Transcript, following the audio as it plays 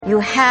You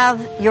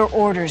have your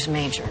orders,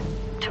 Major.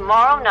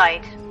 Tomorrow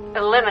night,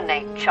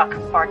 eliminate Chuck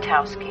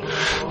Bartowski.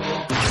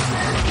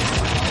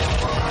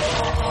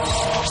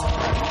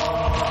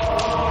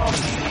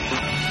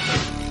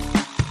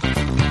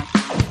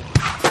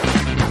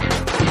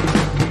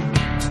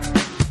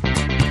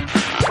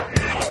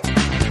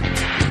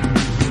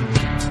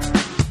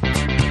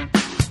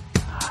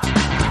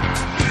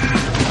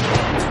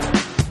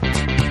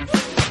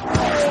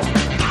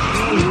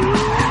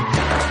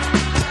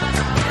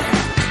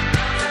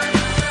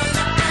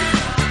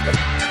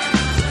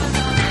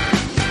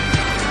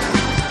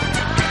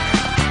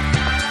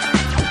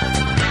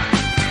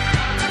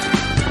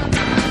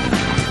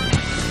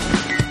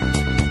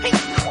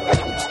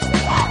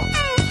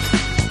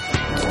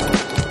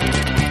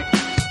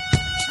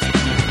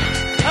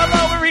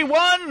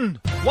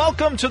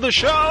 Welcome to the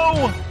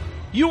show!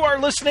 You are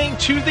listening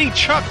to the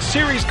Chuck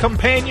Series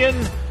Companion,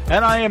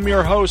 and I am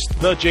your host,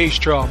 the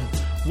J-Strum.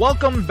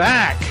 Welcome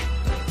back!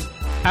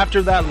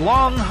 After that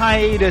long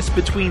hiatus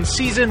between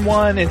Season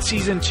 1 and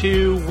Season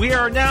 2, we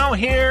are now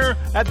here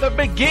at the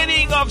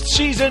beginning of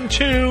Season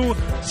 2.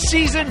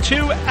 Season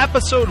 2,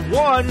 Episode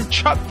 1,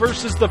 Chuck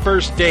versus the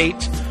First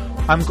Date.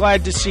 I'm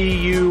glad to see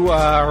you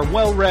are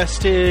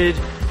well-rested,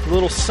 a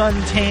little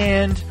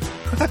suntanned.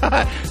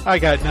 I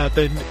got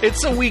nothing.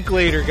 It's a week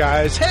later,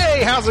 guys.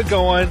 Hey, how's it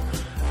going?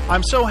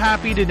 I'm so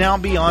happy to now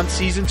be on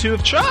Season 2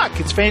 of Chuck.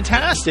 It's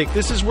fantastic.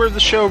 This is where the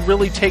show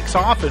really takes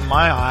off in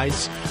my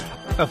eyes.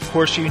 Of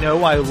course, you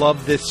know I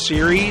love this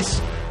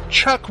series.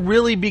 Chuck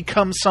really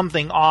becomes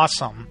something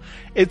awesome.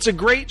 It's a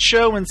great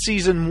show in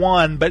Season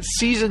 1, but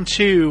Season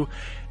 2,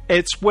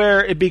 it's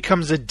where it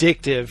becomes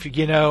addictive.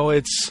 You know,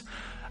 it's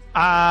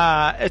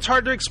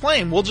hard to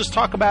explain. We'll just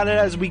talk about it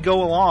as we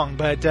go along.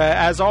 But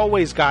as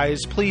always,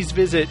 guys, please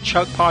visit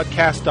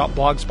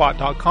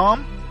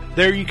chuckpodcast.blogspot.com.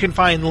 There you can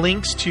find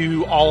links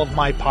to all of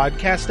my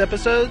podcast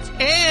episodes,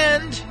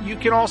 and you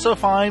can also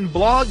find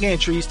blog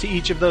entries to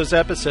each of those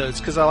episodes,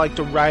 because I like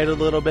to write a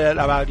little bit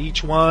about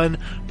each one,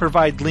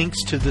 provide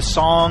links to the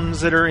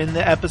songs that are in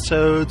the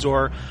episodes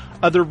or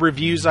other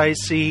reviews I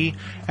see.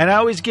 And I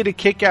always get a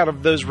kick out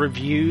of those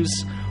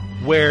reviews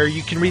where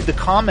you can read the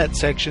comment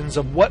sections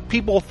of what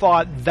people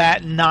thought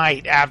that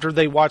night after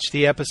they watched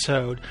the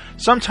episode.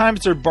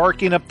 Sometimes they're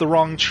barking up the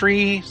wrong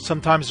tree.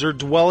 Sometimes they're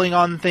dwelling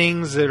on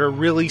things that are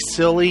really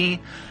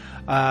silly.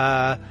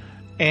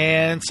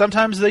 And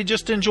sometimes they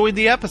just enjoyed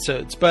the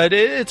episodes. But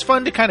it's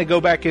fun to kind of go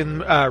back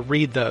and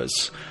read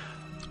those.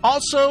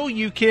 Also,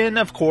 you can,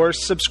 of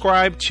course,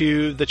 subscribe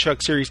to the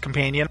Chuck Series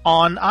Companion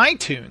on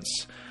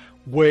iTunes,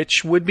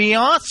 which would be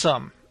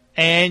awesome.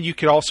 And you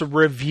could also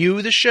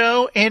review the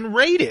show and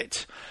rate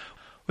it.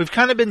 We've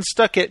kind of been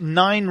stuck at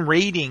 9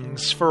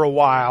 ratings for a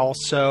while,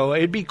 so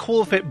it'd be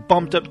cool if it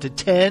bumped up to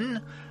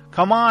 10.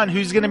 Come on,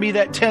 who's going to be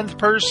that 10th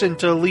person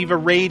to leave a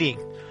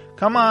rating?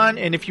 Come on,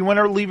 and if you want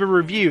to leave a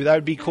review, that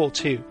would be cool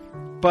too.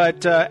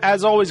 But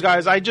as always,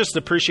 guys, I just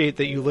appreciate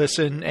that you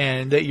listen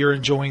and that you're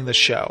enjoying the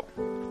show.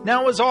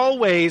 Now, as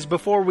always,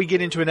 before we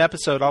get into an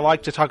episode, I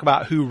like to talk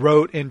about who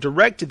wrote and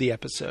directed the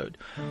episode.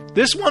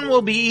 This one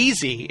will be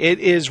easy. It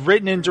is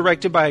written and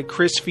directed by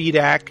Chris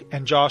Fedak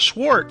and Josh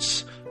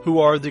Schwartz, who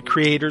are the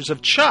creators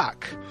of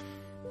Chuck.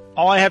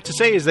 All I have to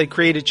say is they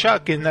created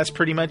Chuck, and that's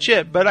pretty much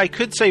it. But I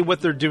could say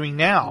what they're doing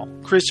now.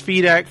 Chris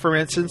Fedak, for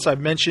instance, I've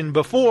mentioned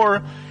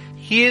before,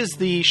 he is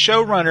the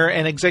showrunner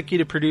and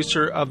executive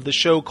producer of the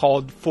show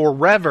called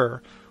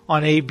Forever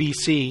on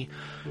ABC,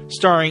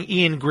 starring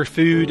Ian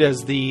Gruffudd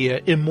as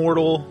the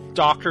immortal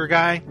doctor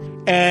guy.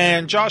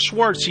 And Josh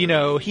Schwartz, you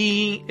know,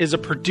 he is a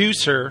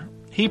producer.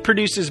 He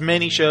produces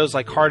many shows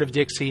like Heart of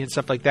Dixie and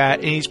stuff like that.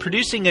 And he's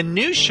producing a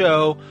new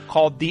show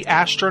called The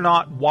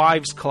Astronaut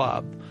Wives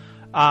Club.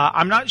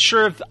 I'm not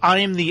sure if I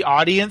am the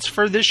audience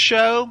for this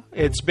show.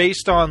 It's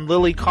based on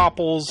Lily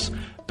Koppel's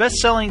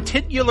best-selling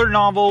titular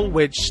novel,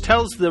 which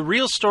tells the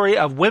real story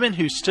of women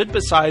who stood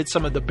beside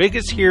some of the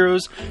biggest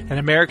heroes in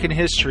American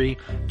history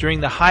during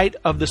the height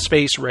of the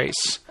space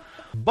race.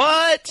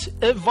 But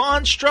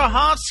Yvonne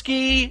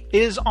Strahovski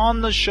is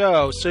on the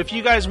show, so if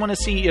you guys want to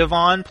see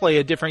Yvonne play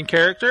a different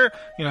character,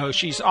 you know,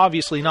 she's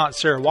obviously not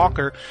Sarah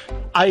Walker.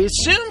 I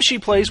assume she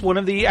plays one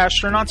of the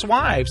astronauts'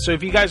 wives, so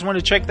if you guys want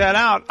to check that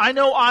out, I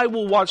know I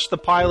will watch the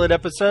pilot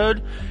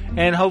episode,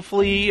 and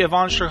hopefully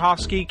Yvonne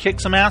Strahovski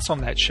kicks some ass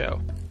on that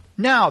show.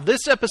 Now,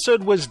 this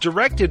episode was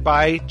directed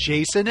by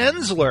Jason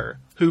Ensler,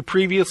 who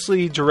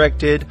previously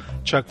directed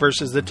Chuck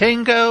vs. the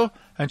Tango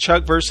and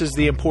Chuck vs.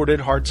 the Imported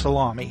Hard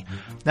Salami.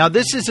 Now,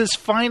 this is his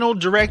final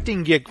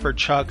directing gig for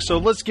Chuck, so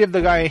let's give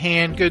the guy a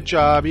hand. Good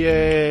job.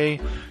 Yay.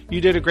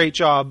 You did a great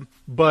job,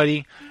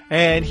 buddy.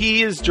 And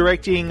he is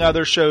directing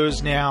other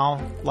shows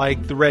now,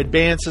 like the Red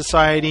Band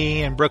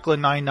Society and Brooklyn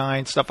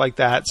Nine-Nine, stuff like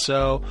that,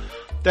 so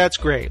that's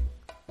great.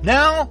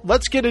 Now,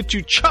 let's get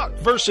into Chuck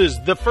vs.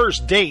 the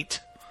First Date.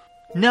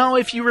 Now,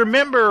 if you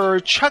remember,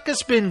 Chuck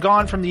has been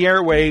gone from the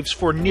airwaves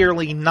for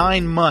nearly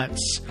 9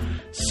 months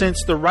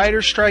since the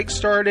writer's strike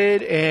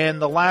started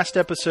and the last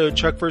episode,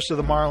 Chuck vs.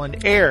 the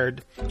Marlin,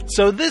 aired.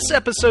 So this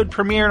episode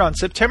premiered on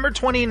September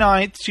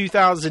 29th,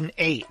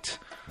 2008.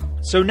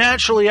 So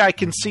naturally I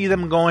can see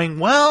them going,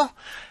 well,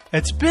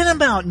 it's been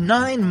about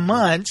 9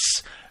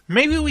 months.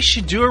 Maybe we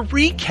should do a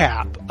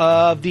recap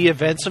of the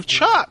events of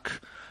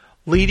Chuck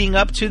leading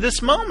up to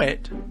this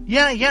moment.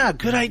 Yeah,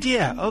 good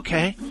idea.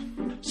 Okay.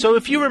 So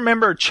if you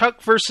remember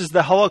Chuck versus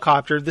the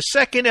Helicopter, the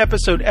second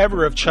episode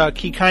ever of Chuck,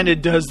 he kind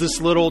of does this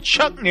little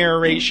Chuck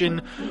narration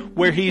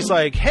where he's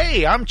like,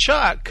 hey, I'm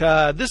Chuck.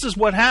 This is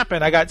what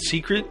happened. I got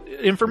secret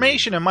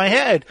information in my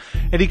head.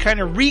 And he kind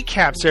of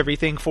recaps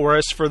everything for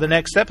us for the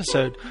next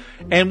episode.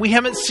 And we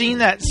haven't seen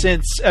that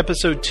since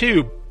episode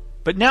 2.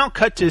 But now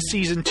cut to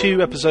season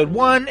 2, episode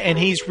 1, and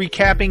he's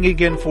recapping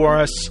again for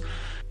us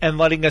and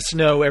letting us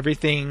know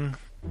everything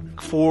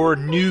for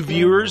new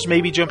viewers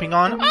maybe jumping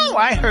on. Oh,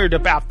 I heard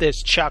about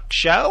this Chuck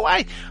show.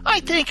 I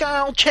think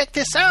I'll check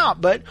this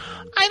out, but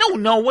I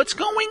don't know what's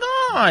going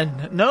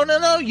on.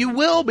 No, you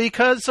will,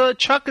 because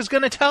Chuck is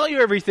going to tell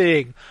you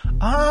everything.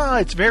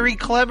 It's very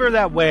clever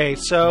that way.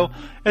 So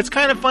it's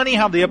kind of funny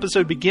how the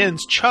episode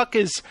begins. Chuck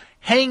is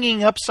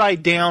hanging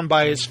upside down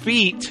by his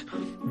feet,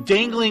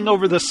 dangling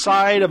over the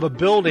side of a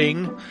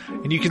building,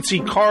 and you can see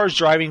cars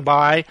driving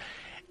by,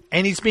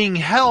 and he's being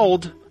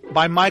held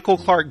by Michael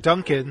Clarke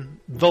Duncan,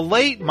 the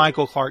late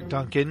Michael Clarke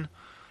Duncan.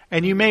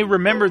 And you may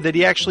remember that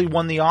he actually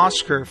won the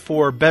Oscar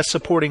for Best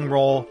Supporting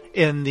Role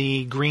in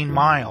The Green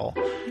Mile.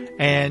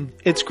 And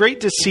it's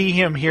great to see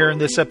him here in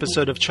this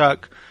episode of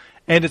Chuck.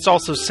 And it's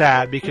also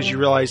sad because you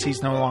realize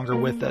he's no longer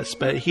with us.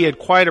 But he had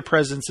quite a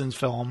presence in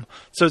film,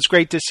 so it's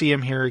great to see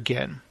him here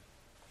again.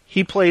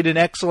 He played an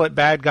excellent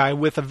bad guy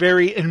with a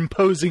very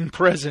imposing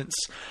presence.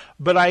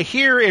 But I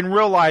hear in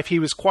real life he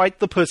was quite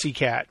the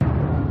pussycat.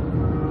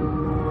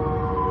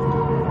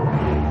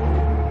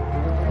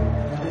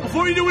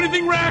 Before you do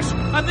anything rash,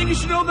 I think you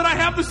should know that I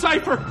have the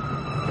cipher.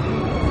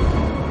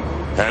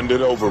 Hand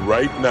it over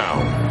right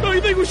now. Don't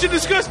you think we should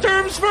discuss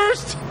terms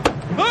first?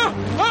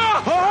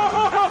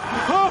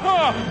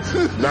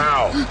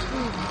 Now,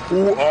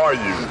 who are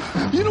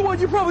you? You know what?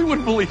 You probably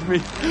wouldn't believe me.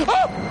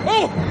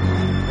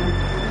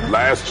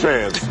 Last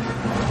chance.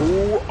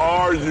 Who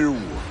are you?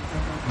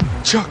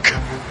 Chuck.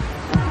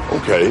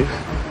 Okay.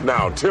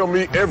 Now, tell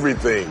me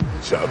everything,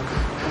 Chuck.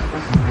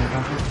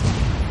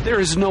 There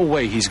is no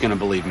way he's going to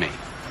believe me.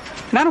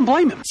 And I don't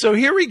blame him. So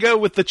here we go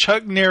with the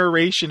Chuck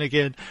narration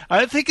again.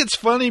 I think it's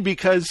funny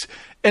because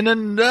in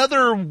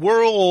another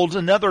world,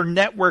 another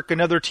network,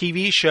 another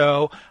TV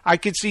show, I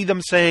could see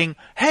them saying,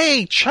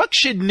 hey, Chuck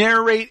should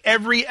narrate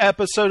every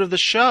episode of the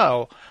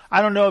show.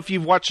 I don't know if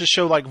you've watched a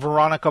show like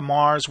Veronica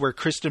Mars where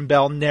Kristen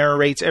Bell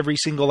narrates every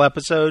single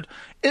episode.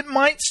 It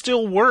might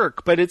still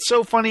work, but it's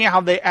so funny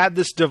how they add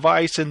this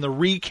device in the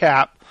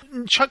recap.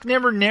 Chuck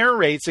never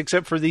narrates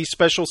except for these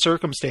special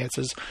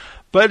circumstances.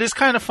 But it's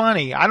kind of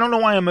funny. I don't know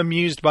why I'm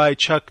amused by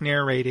Chuck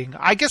narrating.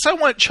 I guess I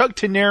want Chuck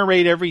to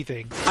narrate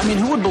everything. I mean,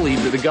 who would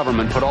believe that the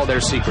government put all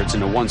their secrets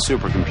into one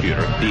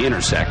supercomputer, the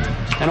Intersect,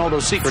 and all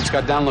those secrets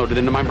got downloaded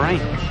into my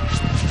brain?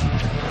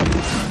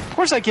 Of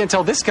course I can't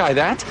tell this guy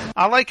that.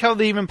 I like how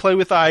they even play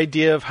with the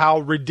idea of how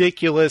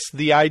ridiculous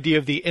the idea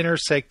of the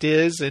Intersect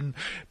is. And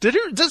does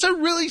it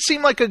really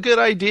seem like a good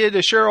idea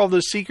to share all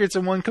those secrets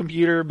in one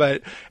computer?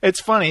 But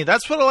it's funny.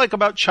 That's what I like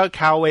about Chuck,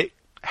 how it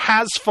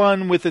has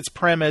fun with its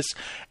premise.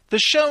 The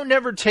show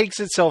never takes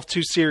itself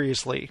too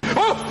seriously.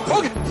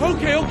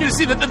 Okay.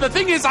 See, the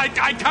thing is, I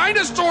kind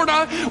of, sort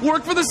of,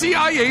 work for the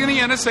CIA and the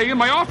NSA in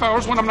my off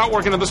hours when I'm not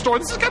working at the store.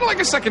 This is kind of like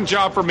a second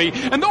job for me.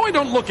 And though I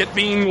don't look at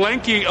being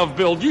lanky of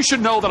build, you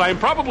should know that I am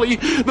probably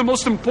the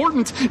most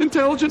important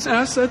intelligence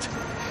asset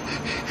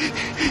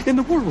in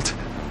the world.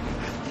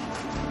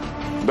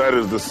 That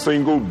is the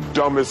single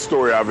dumbest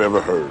story I've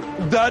ever heard.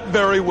 That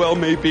very well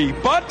may be.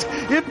 But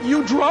if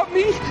you drop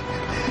me,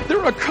 there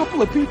are a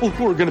couple of people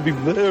who are going to be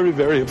very,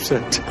 very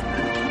upset.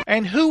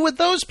 And who would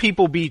those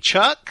people be,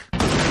 Chuck?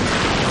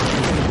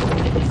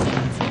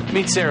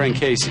 Meet Sarah and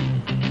Casey.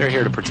 They're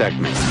here to protect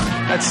me.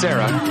 That's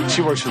Sarah.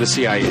 She works for the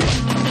CIA.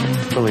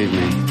 Believe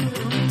me.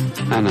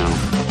 I know.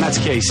 That's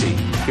Casey.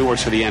 He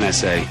works for the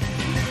NSA.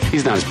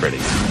 He's not as pretty.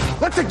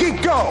 Let the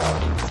geek go!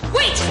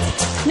 Wait!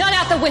 Not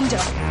out the window.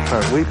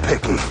 Are we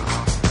picky?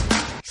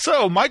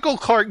 So, Michael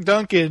Clarke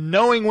Duncan,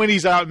 knowing when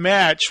he's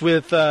outmatched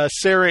with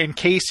Sarah and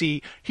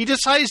Casey, he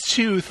decides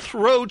to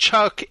throw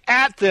Chuck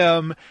at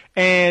them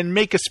and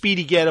make a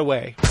speedy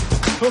getaway.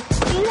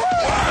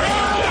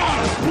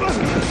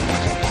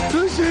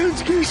 Nice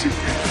hands, Casey.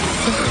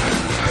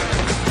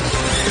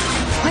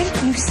 Why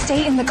didn't you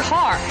stay in the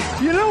car?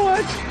 You know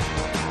what?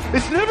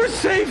 It's never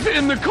safe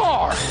in the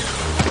car.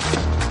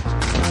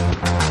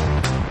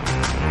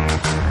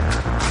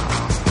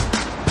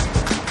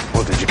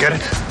 Well, did you get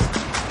it?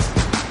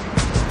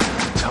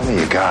 Tell me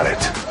you got it.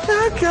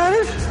 I got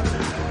it.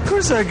 Of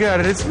course I got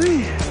it. It's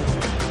me.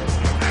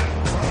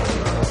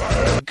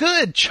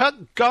 Good, Chuck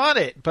got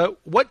it, but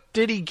what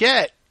did he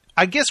get?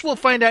 I guess we'll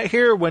find out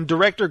here when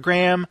Director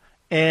Graham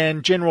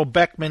and General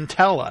Beckman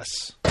tell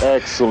us.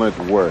 Excellent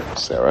work,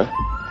 Sarah.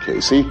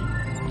 Casey,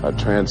 our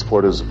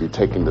transporters will be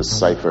taking the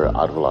cipher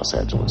out of Los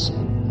Angeles.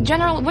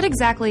 General, what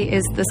exactly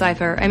is the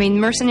cipher? I mean,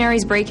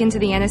 mercenaries break into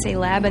the NSA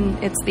lab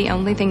and it's the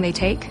only thing they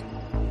take?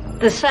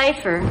 The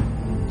cipher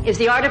is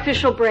the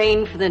artificial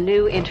brain for the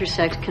new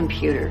Intersect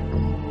computer.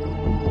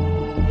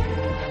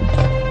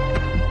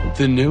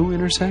 The new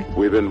Intersect?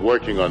 We've been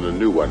working on the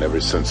new one ever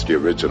since the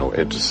original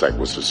Intersect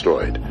was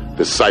destroyed.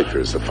 The cipher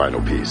is the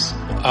final piece.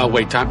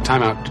 Wait,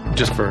 time out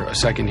just for a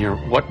second here.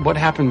 What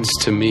happens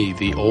to me,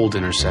 the old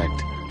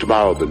Intersect?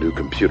 Tomorrow, the new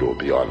computer will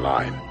be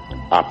online.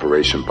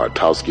 Operation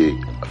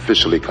Bartowski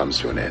officially comes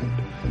to an end.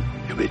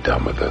 You'll be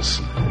done with us.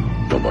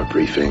 No more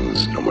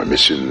briefings, no more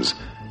missions,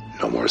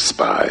 no more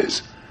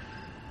spies.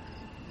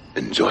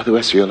 Enjoy the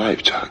rest of your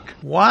life, Chuck.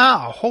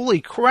 Wow, holy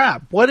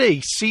crap. What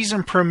a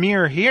season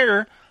premiere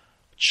here.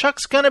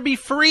 Chuck's gonna be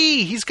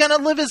free. He's gonna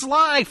live his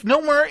life.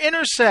 No more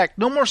Intersect.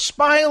 No more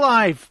spy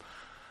life.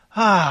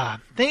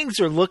 Things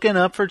are looking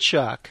up for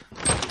Chuck.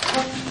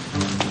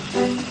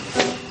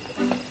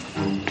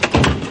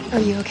 Are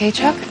you okay,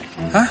 Chuck?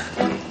 Huh?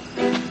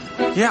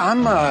 Yeah,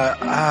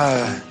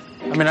 I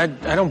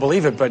don't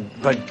believe it, but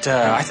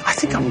I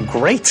think I'm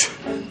great.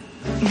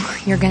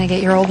 You're gonna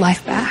get your old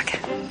life back.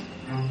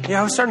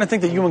 Yeah, I was starting to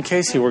think that you and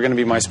Casey were going to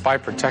be my spy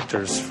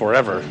protectors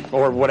forever,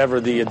 or whatever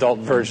the adult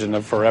version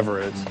of forever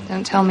is.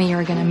 Don't tell me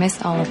you're gonna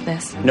miss all of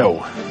this. No,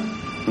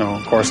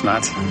 of course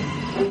not.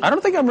 I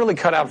don't think I'm really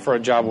cut out for a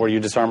job where you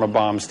disarm a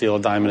bomb, steal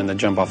a diamond, and then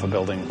jump off a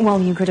building. Well,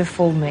 you could have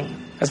fooled me.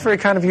 That's very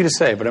kind of you to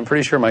say, but I'm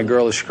pretty sure my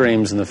girlish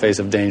screams in the face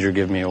of danger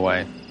give me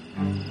away.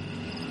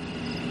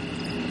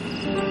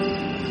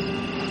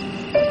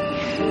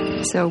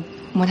 So,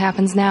 what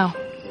happens now?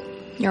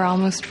 You're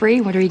almost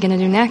free. What are you gonna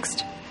do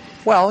next?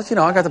 Well,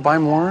 I got to buy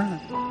more.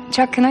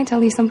 Chuck, can I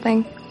tell you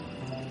something?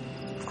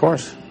 Of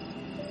course.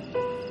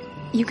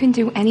 You can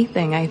do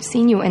anything. I've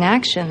seen you in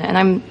action, and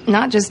I'm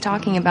not just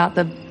talking about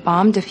the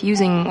bomb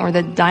defusing or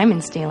the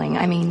diamond stealing.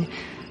 I mean,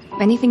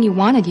 anything you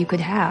wanted, you could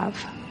have.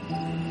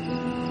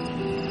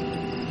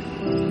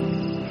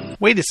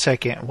 Wait a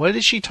second. What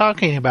is she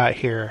talking about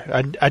here?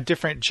 A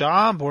different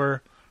job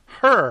or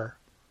her?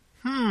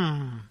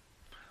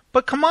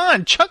 But come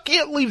on, Chuck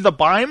can't leave the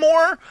Buy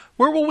More.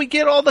 Where will we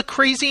get all the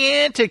crazy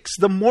antics?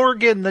 The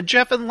Morgan, the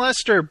Jeff and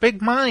Lester, Big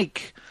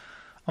Mike.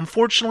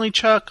 Unfortunately,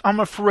 Chuck,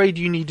 I'm afraid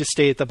you need to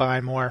stay at the Buy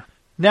More.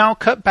 Now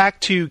cut back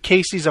to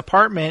Casey's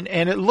apartment,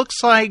 and it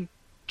looks like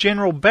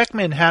General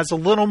Beckman has a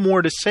little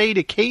more to say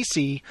to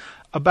Casey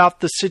about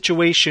the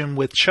situation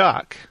with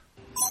Chuck.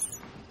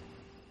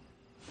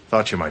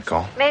 Thought you might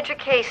call. Major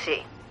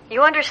Casey,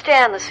 you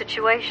understand the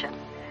situation.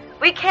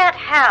 We can't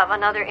have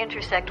another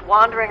Intersect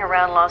wandering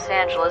around Los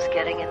Angeles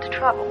getting into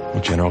trouble. Well,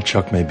 General,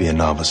 Chuck may be a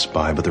novice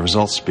spy, but the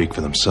results speak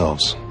for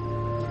themselves.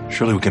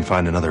 Surely we can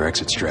find another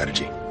exit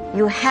strategy.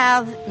 You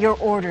have your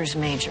orders,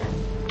 Major.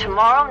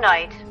 Tomorrow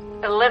night,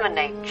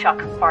 eliminate Chuck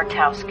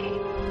Bartowski.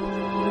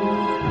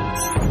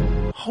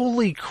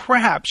 Holy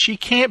crap, she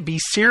can't be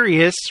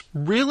serious.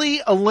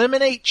 Really?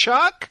 Eliminate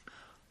Chuck?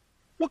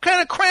 What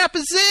kind of crap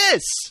is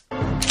this?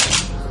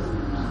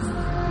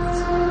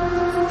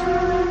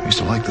 I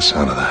used to like the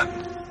sound of that.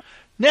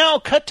 Now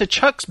cut to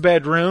Chuck's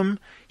bedroom.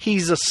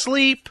 He's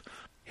asleep.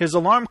 His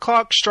alarm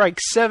clock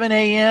strikes 7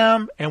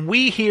 a.m. and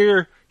we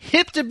hear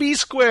Hip to Be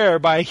Square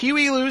by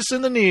Huey Lewis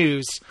in the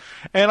News.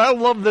 And I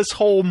love this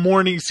whole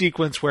morning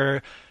sequence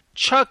where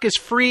Chuck is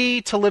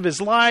free to live his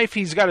life.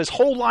 He's got his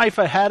whole life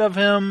ahead of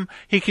him.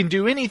 He can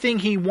do anything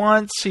he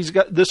wants. He's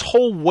got this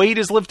whole weight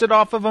is lifted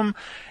off of him.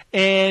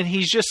 And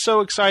he's just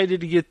so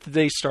excited to get the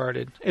day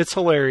started. It's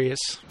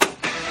hilarious.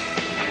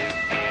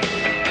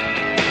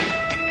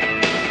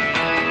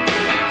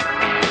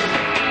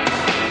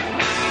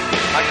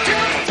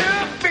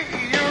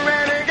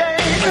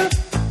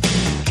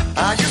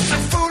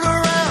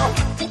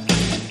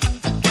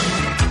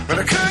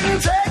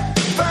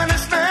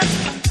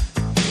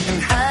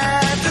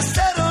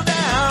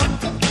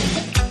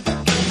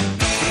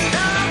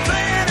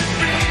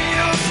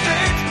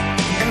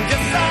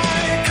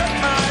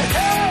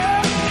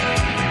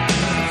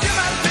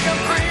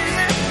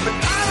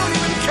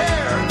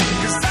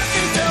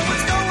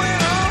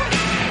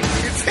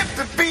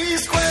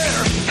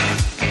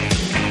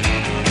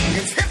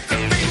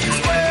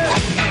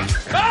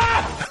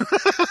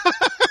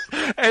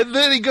 And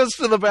then he goes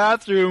to the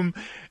bathroom,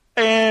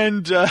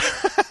 and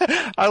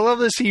I love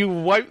this. He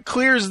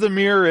clears the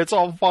mirror. It's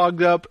all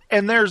fogged up.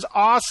 And there's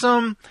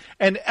Awesome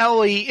and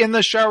Ellie in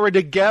the shower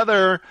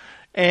together.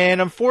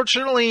 And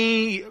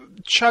unfortunately,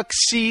 Chuck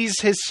sees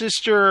his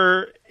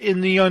sister in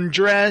the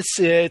undress.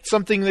 It's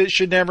something that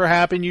should never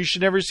happen. You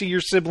should never see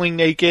your sibling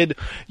naked.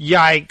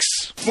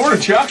 Yikes. Morning,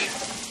 Chuck.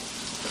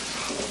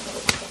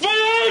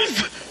 My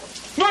eyes!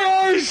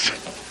 My eyes!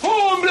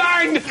 Oh, I'm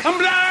blind! I'm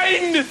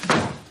blind!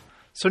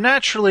 So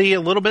naturally,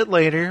 a little bit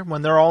later,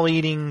 when they're all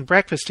eating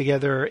breakfast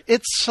together,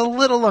 it's a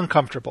little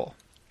uncomfortable.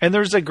 And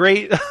there's a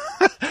great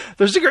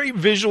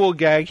visual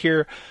gag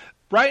here.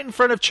 Right in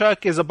front of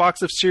Chuck is a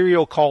box of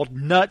cereal called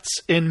Nuts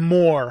and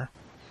More.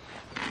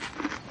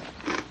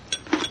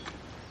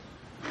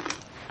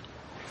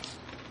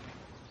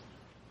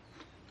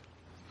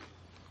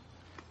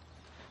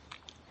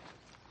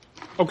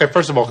 Okay,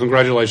 first of all,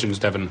 congratulations,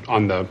 Devin,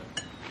 on the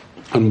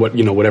on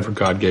whatever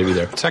God gave you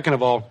there. Second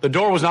of all, the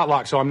door was not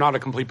locked, so I'm not a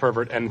complete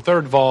pervert. And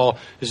third of all,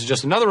 this is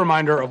just another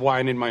reminder of why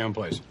I need my own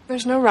place.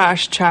 There's no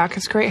rush, Chuck.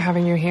 It's great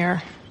having you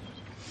here.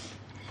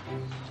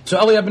 So,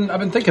 Ellie, I've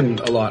been thinking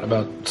a lot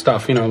about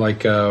stuff,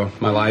 like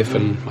my life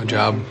and my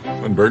job.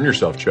 Don't burden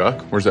yourself,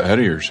 Chuck. Where's that head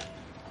of yours?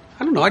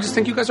 I don't know. I just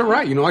think you guys are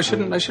right. I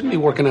shouldn't be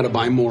working at a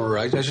Buy More.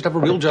 I should have a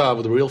real job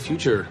with a real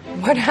future.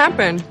 What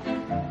happened?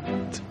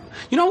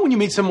 When you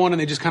meet someone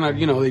and they just kind of,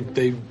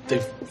 they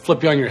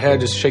flip you on your head,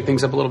 just shake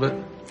things up a little bit.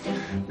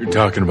 You're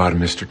talking about a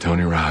Mr.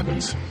 Tony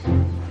Robbins.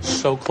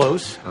 So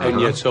close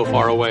and yet so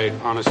far away,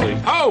 honestly.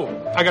 Oh,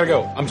 I gotta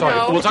go. I'm sorry.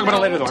 We'll talk about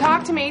it later, though.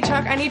 Talk to me,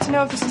 Chuck. I need to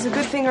know if this is a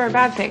good thing or a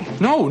bad thing.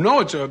 No,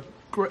 it's a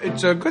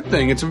good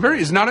thing.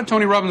 It's not a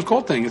Tony Robbins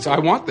cold thing. I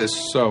want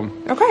this, so.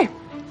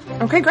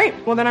 Okay, great.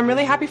 Well, then I'm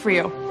really happy for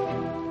you.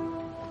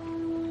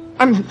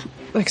 I'm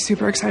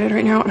super excited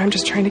right now, and I'm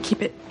just trying to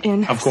keep it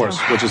in. Of course,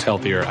 which is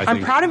healthier, I think.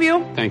 I'm proud of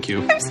you. Thank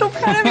you. I'm so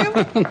proud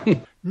of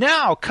you.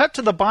 Now, cut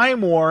to the Buy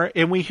More,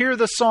 and we hear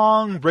the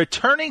song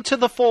Returning to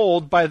the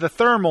Fold by the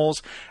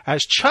Thermals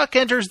as Chuck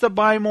enters the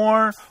Buy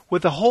More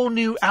with a whole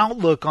new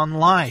outlook on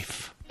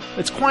life.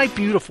 It's quite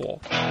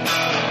beautiful.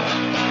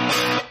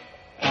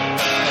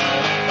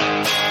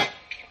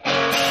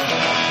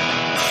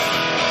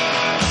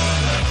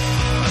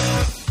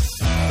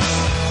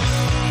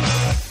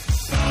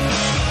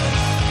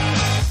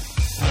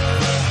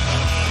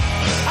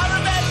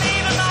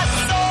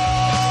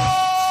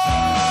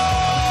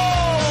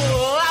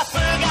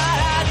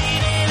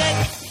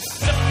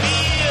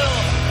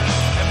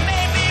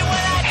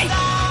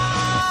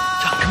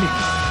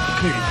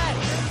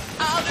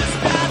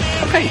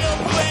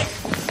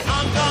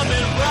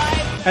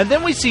 And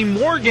then we see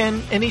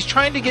Morgan, and he's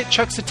trying to get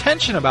Chuck's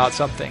attention about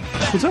something.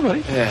 What's up,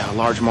 buddy? Yeah,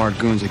 large marked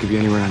goons. They could be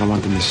anywhere, and I don't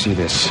want them to see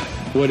this.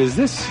 What is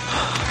this?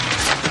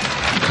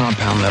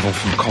 Compound level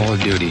from Call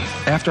of Duty.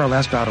 After our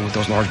last battle with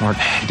those large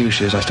marked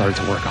douches, I started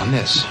to work on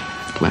this.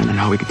 Plan on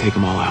how we could take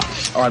them all out.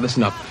 All right,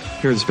 listen up.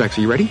 Here are the specs.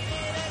 Are you ready?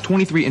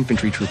 23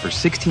 infantry troopers,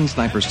 16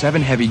 snipers,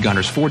 7 heavy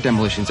gunners, 4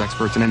 demolitions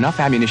experts, and enough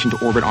ammunition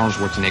to orbit Arnold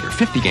Schwarzenegger.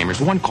 50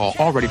 gamers, 1 call,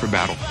 all ready for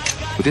battle.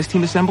 With this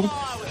team assembled,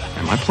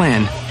 and my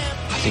plan,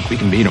 I think we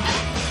can beat them.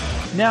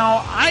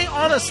 Now, I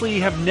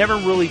honestly have never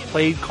really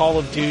played Call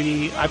of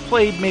Duty. I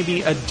played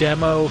maybe a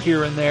demo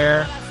here and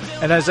there.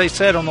 And as I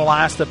said on the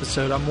last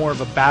episode, I'm more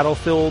of a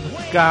Battlefield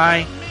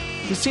guy.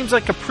 This seems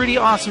like a pretty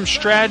awesome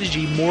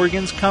strategy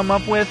Morgan's come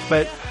up with,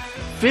 but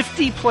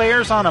 50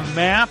 players on a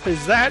map,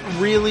 is that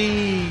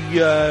really,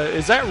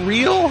 is that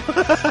real?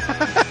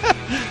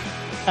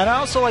 And I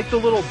also like the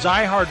little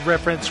Die Hard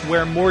reference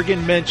where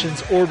Morgan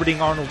mentions orbiting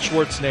Arnold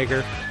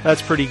Schwarzenegger.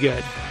 That's pretty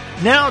good.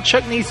 Now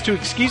Chuck needs to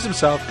excuse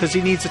himself because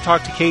he needs to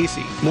talk to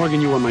Casey.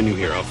 Morgan, you are my new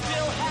hero.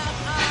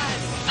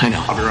 I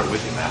know. I'll be right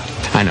with you,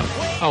 Matt. I know.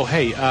 Oh,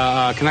 hey,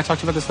 can I talk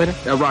to you about this later?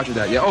 Roger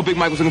that, yeah. Oh, Big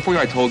Mike was looking for you.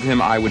 I told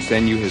him I would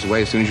send you his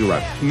way as soon as you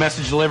arrive.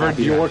 Message delivered.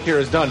 Your work here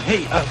is done.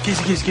 Hey,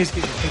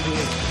 Casey.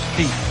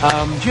 Hey,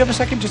 do you have a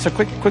second? Just a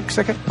quick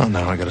second? Oh,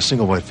 no, I got a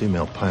single white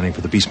female planning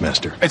for the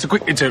Beastmaster. It's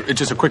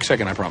just a quick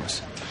second, I promise.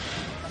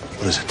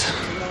 What is it?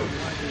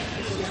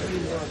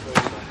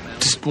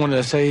 Just wanted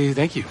to say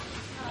thank you.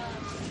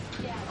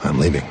 I'm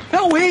leaving.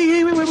 No,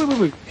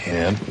 wait.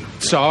 And?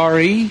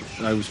 Sorry.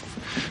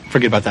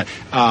 Forget about that.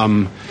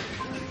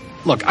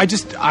 Look, I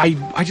just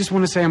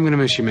want to say I'm going to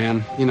miss you,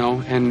 man.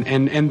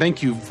 And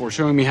thank you for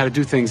showing me how to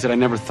do things that I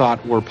never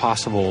thought were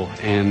possible.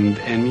 And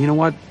you know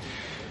what?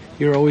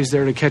 You're always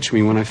there to catch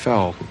me when I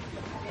fell.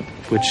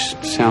 Which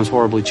sounds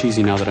horribly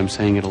cheesy now that I'm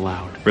saying it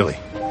aloud. Really?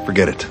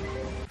 Forget it.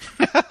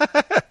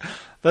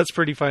 That's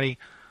pretty funny.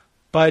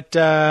 But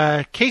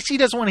Casey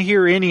doesn't want to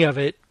hear any of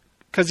it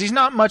because he's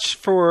not much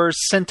for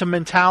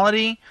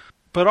sentimentality.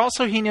 But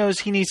also he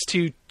knows he needs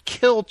to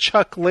kill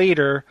Chuck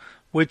later,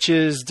 which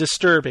is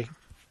disturbing.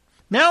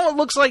 Now it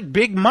looks like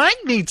Big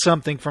Mike needs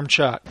something from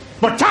Chuck.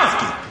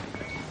 Bartowski.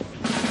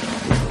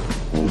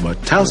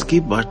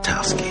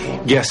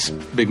 Yes,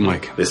 Big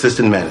Mike. The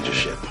assistant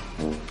managership.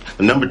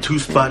 The number 2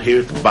 spot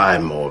here at the Buy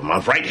More. My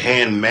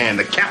right-hand man,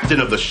 the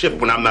captain of the ship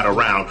when I'm not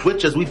around,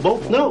 which, as we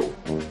both know,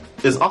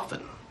 is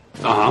often.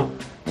 Uh-huh.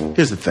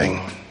 Here's the thing.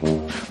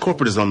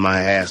 Corporate is on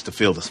my ass to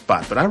fill the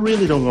spot, but I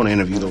really don't want to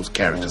interview those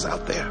characters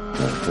out there.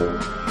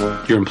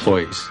 Your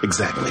employees.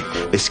 Exactly.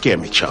 They scare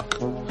me, Chuck.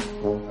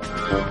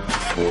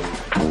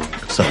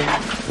 So, do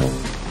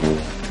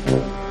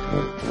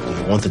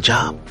you want the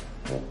job?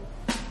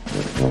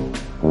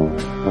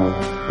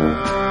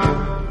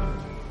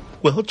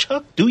 Well,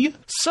 Chuck, do you?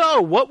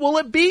 So, what will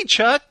it be,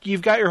 Chuck?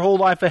 You've got your whole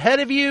life ahead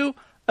of you.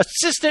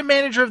 Assistant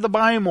manager of the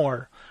Buy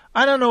More.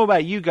 I don't know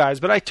about you guys,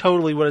 but I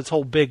totally would have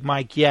told Big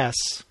Mike yes.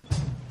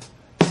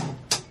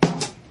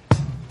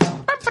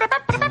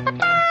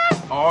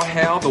 All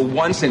hail the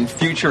once and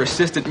future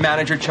assistant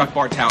manager, Chuck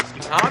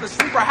Bartowski. The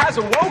sleeper has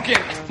awoken.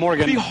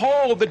 Morgan.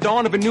 Behold the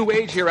dawn of a new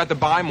age here at the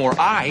Buy More.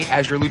 I,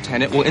 as your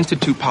lieutenant, will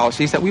institute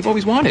policies that we've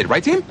always wanted.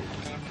 Right, team?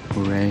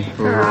 Hooray.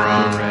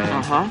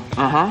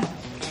 Hooray.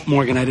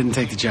 Morgan, I didn't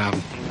take the job.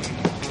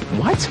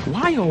 What?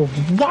 Why,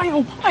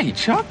 why,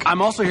 Chuck?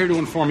 I'm also here to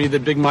inform you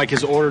that Big Mike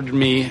has ordered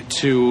me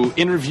to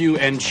interview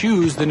and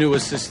choose the new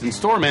assistant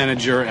store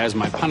manager as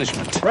my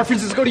punishment.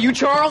 References go to you,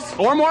 Charles?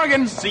 Or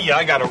Morgan. See,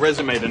 I got a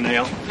resume to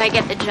nail. If I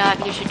get the job,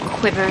 you should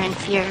quiver in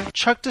fear.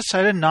 Chuck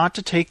decided not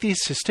to take the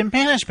assistant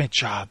management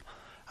job.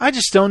 I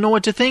just don't know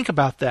what to think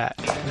about that.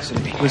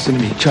 Listen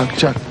to me,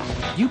 Chuck.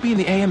 You being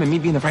the AM and me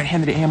being the right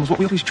hand of the AM was what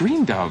we always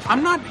dreamed of.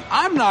 I'm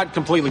not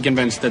completely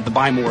convinced that the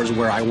Buy More is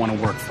where I want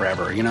to work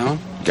forever, you know?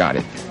 Got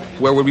it.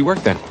 Where would we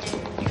work then?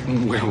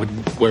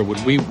 Where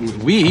would we?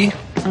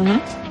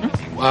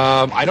 Mm-hmm.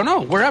 I don't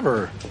know.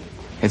 Wherever.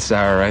 It's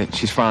all right.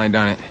 She's finally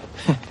done it.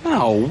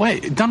 No,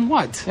 wait. Done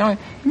what? You know,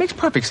 it makes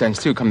perfect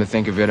sense, too, come to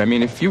think of it. I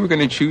mean, if you were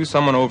going to choose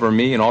someone over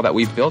me and all that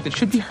we've built, it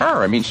should be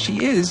her. I mean,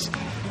 she is,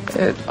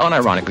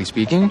 unironically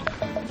speaking,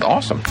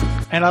 awesome.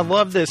 And I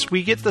love this.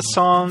 We get the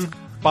song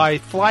by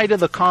Flight of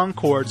the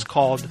Conchords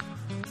called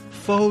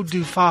Faux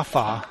du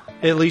Fa-Fa.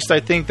 At least I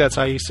think that's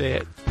how you say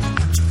it.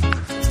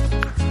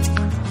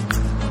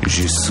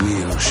 Je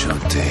suis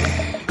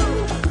enchanté.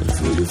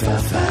 Faux du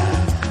fa-fa.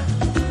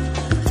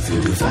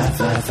 Faux du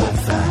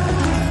fa-fa-fa-fa.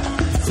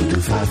 Faux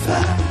du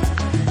fa-fa.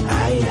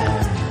 Aïe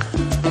aïe.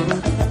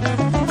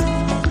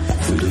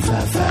 Faux du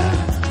fa-fa.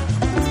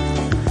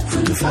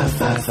 Faux du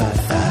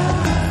fa-fa-fa-fa.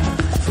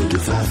 Faux du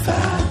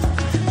fa-fa.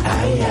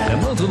 Aïe aïe.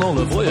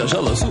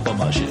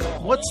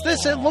 What's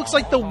this? It looks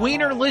like the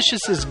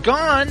Wienerlicious is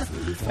gone,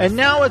 and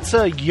now it's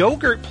a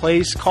yogurt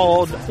place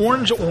called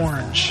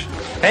Orange.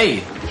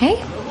 Hey. Hey?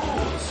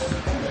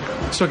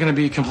 So, gonna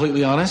be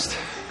completely honest?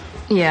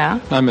 Yeah.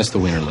 I miss the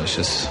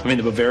Wienerlicious. I mean,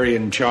 the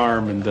Bavarian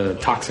charm and the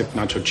toxic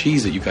nacho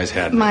cheese that you guys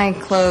had. My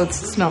clothes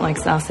smell like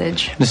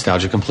sausage.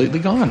 Nostalgia completely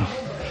gone.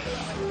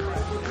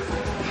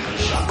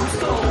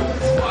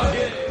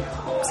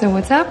 So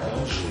what's up?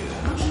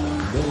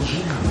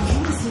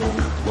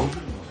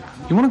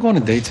 You want to go on a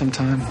date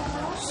sometime?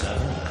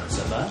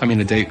 I mean,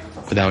 a date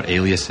without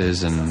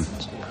aliases and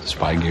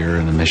spy gear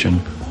and a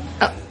mission.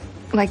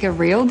 Like a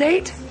real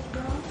date?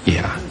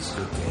 Yeah.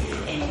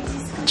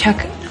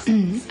 Chuck,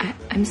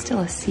 I'm still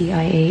a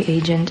CIA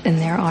agent, and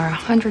there are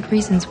 100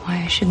 reasons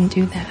why I shouldn't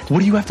do that. What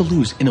do you have to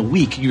lose? In a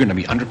week, you're going to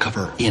be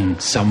undercover in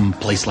some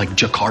place like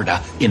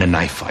Jakarta in a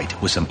knife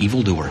fight with some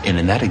evildoer. And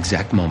in that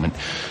exact moment,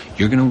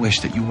 you're going to wish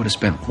that you would have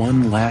spent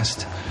one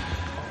last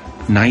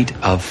night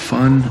of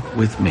fun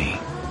with me.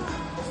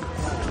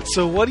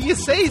 So what do you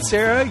say,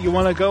 Sarah? You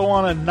want to go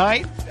on a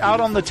night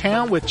out on the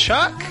town with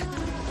Chuck?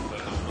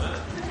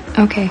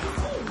 Okay.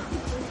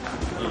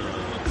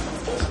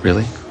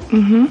 Really?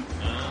 Mm-hmm.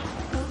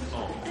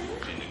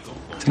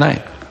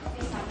 Tonight.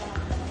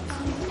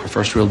 Our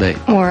first real date.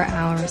 Or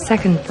our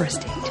second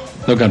first date.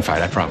 No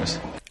gunfight, I promise.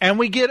 And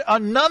we get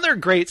another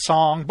great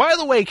song. By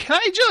the way, can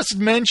I just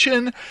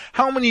mention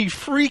how many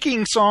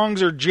freaking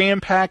songs are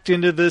jam-packed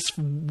into this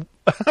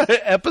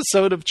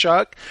episode of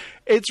Chuck?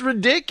 It's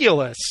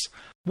ridiculous.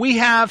 We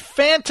have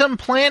Phantom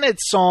Planet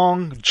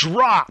song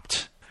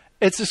dropped.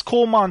 It's this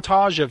cool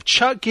montage of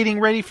Chuck getting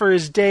ready for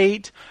his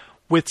date,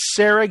 with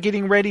Sarah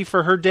getting ready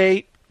for her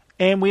date.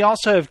 And we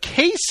also have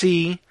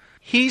Casey.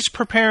 He's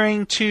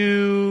preparing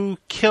to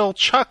kill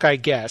Chuck, I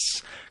guess,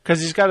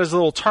 because he's got his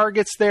little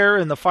targets there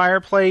in the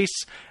fireplace.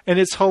 And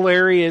it's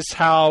hilarious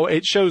how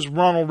it shows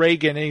Ronald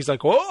Reagan, and he's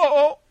like,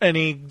 whoa, and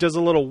he does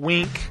a little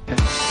wink.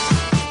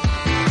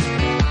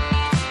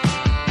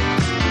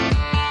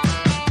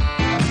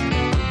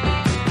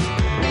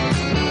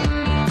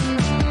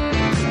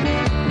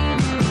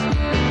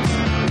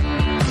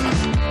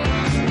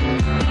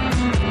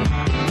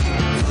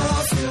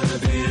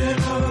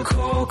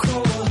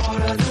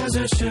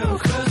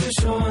 Cause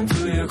it's showing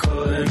through your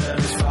clothing, and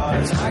as far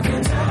as I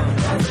can tell,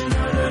 nothing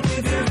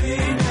underneath your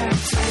V-neck.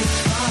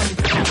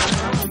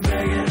 I'm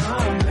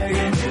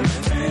begging you,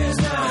 please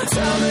now.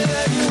 Tell me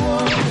that you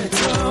want it,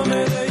 tell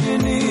me that you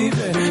need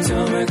it.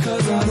 Tell me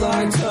cause I'd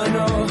like to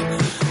know.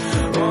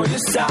 Oh, you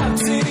stop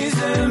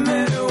teasing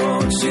me,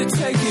 won't you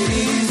take it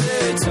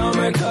easy? Tell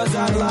me cause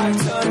I'd like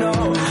to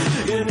know.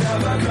 You're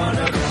never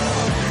gonna go.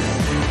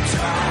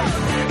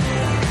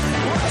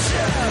 Watch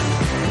it.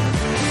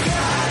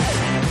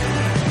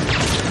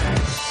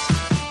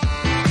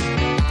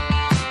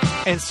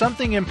 And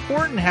something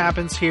important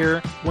happens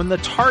here when the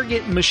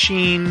target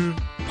machine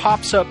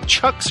pops up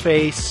Chuck's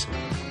face.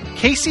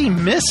 Casey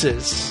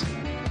misses,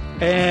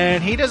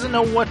 and he doesn't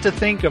know what to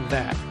think of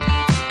that.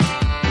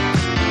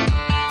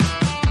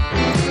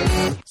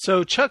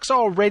 So Chuck's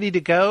all ready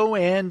to go,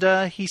 and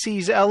he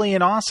sees Ellie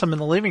and Awesome in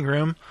the living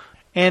room.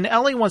 And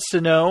Ellie wants to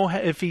know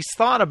if he's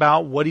thought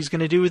about what he's going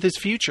to do with his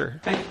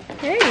future.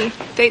 Hey,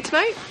 date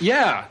tonight?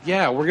 Yeah,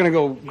 we're going to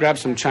go grab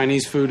some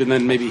Chinese food and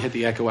then maybe hit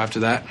the Echo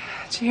after that.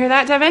 Did you hear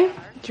that, Devin?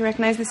 Do you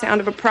recognize the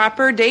sound of a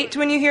proper date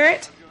when you hear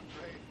it?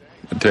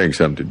 I'll tell you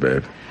something,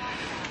 babe.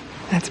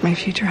 That's my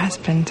future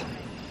husband.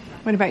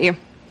 What about you?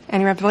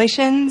 Any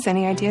revelations?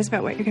 Any ideas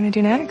about what you're going to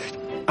do next?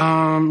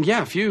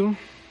 Yeah, a few.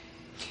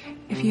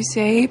 If you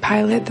say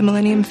pilot the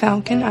Millennium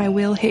Falcon, I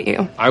will hit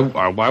you.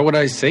 Why would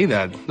I say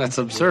that? That's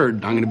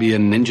absurd. I'm going to be a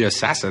ninja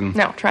assassin.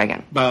 No, try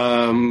again.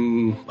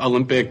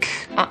 Olympic.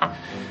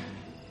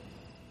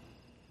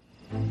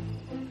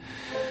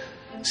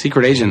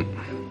 Secret agent.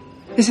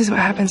 This is what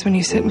happens when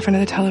you sit in front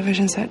of the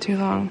television set too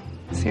long.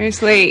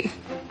 Seriously,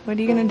 what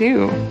are you gonna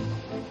do?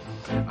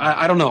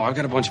 I don't know. I've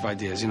got a bunch of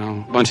ideas, a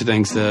bunch of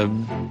things to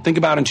think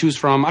about and choose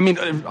from. I mean,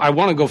 I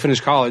want to go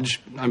finish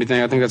college. I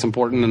think that's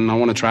important, and I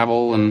want to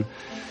travel, and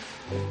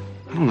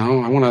I don't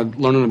know. I want to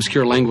learn an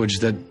obscure language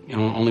that,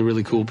 only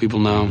really cool people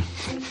know.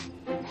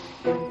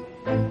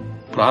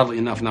 But oddly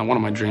enough, now one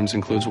of my dreams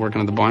includes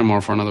working at the Buy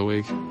More for another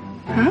week.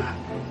 Huh?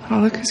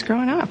 Well, look who's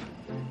growing up.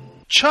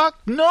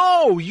 Chuck,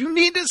 no! You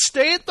need to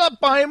stay at the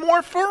Buy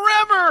More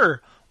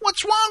forever!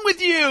 What's wrong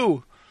with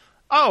you?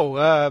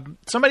 Oh,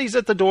 somebody's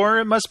at the door.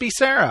 It must be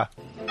Sarah.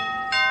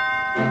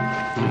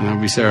 That would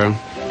be Sarah.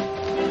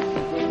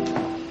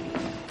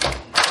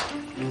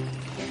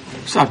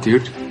 What's up,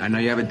 dude? I know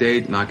you have a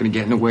date, not going to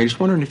get in the way. Just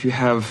wondering if you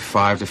have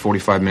 5 to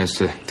 45 minutes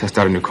to test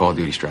out a new Call of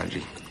Duty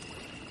strategy.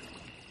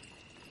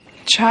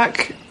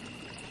 Chuck.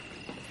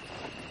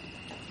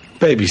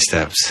 Baby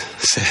steps,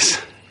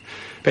 sis.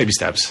 Baby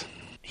steps.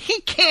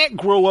 He can't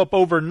grow up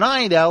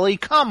overnight, Ellie.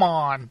 Come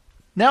on.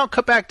 Now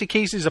cut back to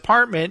Casey's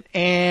apartment,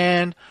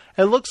 and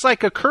it looks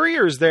like a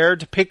courier's there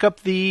to pick up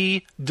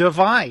the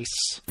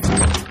device.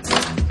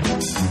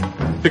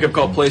 Pickup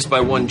call placed by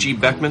 1G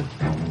Beckman.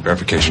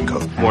 Verification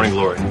code. Morning,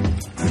 Lori.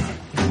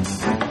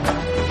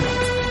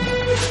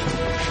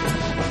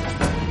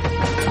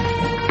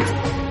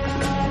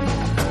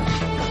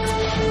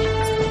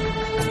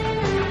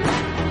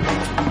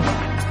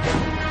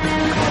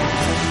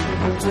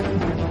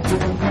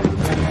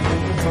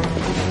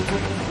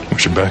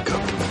 Where's your backup?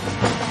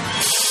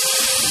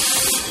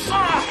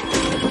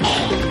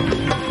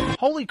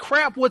 Holy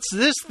crap, what's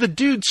this? The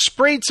dude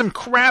sprayed some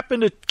crap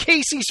into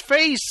Casey's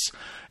face,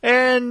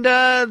 and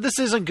this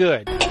isn't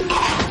good.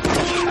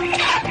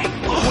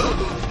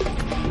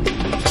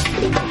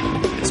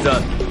 It's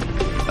done.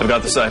 I've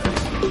got the cipher.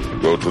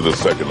 Go to the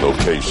second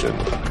location.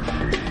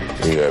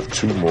 We have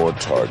 2 more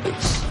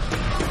targets.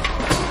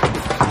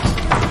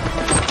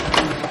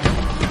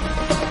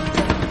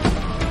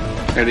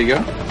 Ready to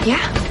go?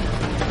 Yeah.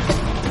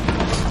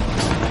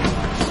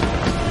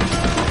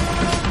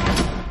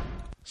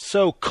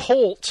 So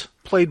Colt,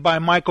 played by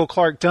Michael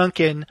Clark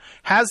Duncan,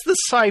 has the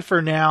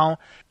cipher now,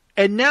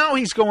 and now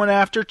he's going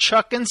after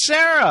Chuck and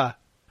Sarah.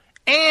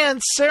 And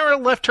Sarah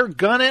left her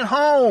gun at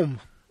home.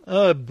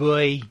 Oh,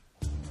 boy.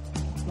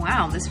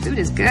 Wow, this food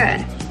is good.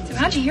 So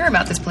how'd you hear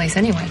about this place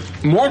anyway?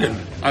 Morgan,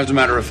 as a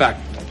matter of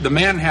fact. The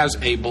man has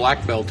a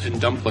black belt in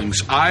dumplings.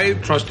 I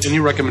trust any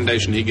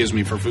recommendation he gives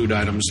me for food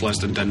items less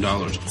than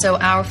 $10. So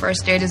our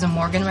first date is a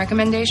Morgan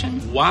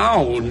recommendation?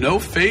 Wow, no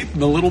faith in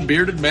the little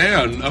bearded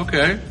man.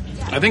 Okay.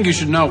 I think you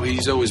should know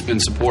he's always been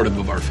supportive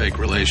of our fake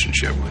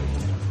relationship.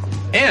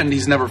 And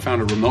he's never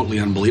found it remotely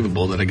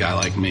unbelievable that a guy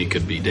like me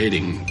could be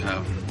dating,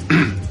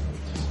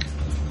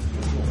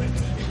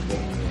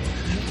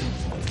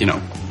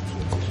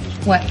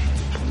 What?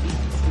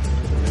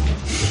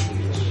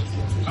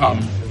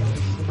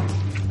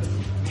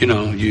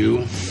 You.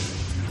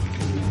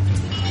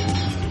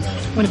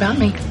 What about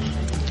me?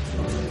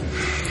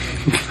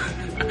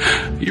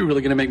 You're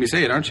really going to make me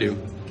say it, aren't you?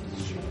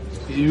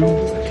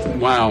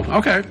 Wow.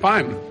 Okay,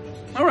 fine.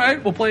 All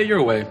right, we'll play it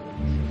your way.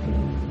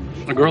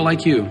 A girl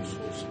like you.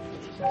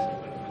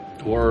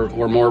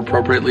 Or more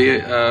appropriately,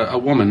 a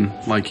woman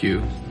like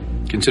you.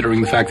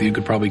 Considering the fact that you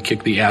could probably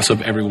kick the ass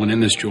of everyone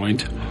in this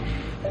joint.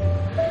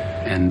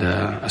 And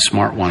a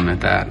smart one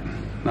at that.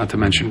 Not to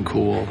mention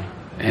cool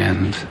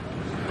and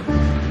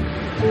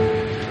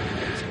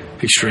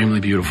extremely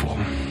beautiful.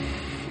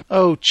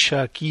 Oh,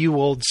 Chuck, you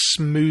old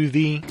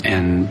smoothie.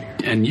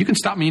 And you can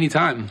stop me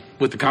anytime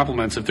with the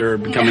compliments if they're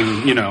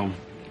becoming, Oh,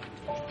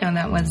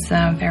 that was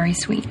very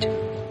sweet.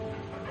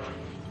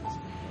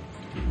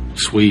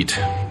 Sweet.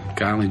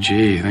 Golly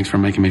gee, thanks for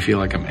making me feel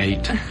like I'm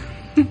 8.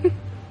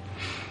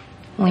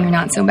 Well, you're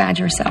not so bad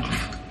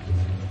yourself.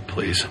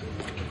 Please.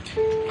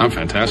 I'm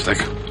fantastic.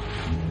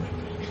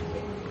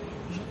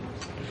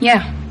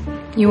 Yeah,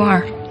 you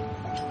are.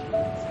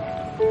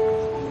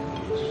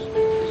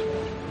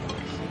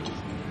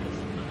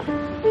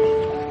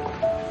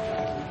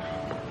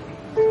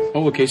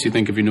 What would Casey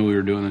think if he knew we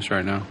were doing this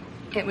right now?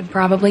 It would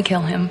probably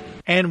kill him.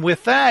 And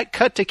with that,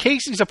 cut to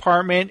Casey's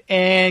apartment,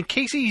 and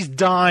Casey's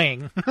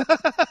dying.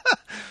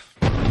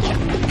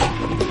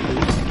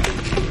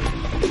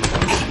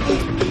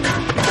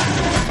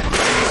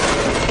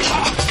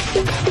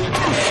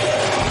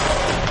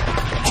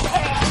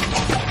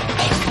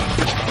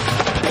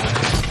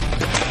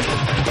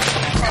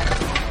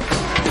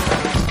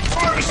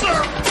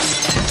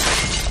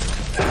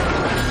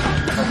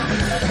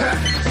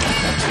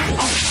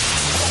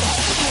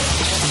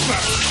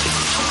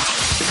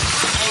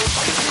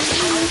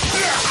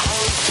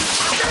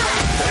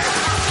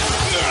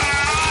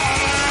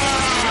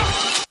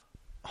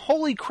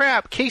 Holy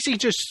crap, Casey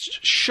just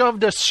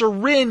shoved a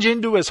syringe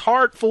into his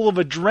heart full of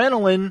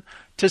adrenaline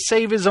to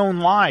save his own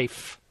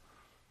life.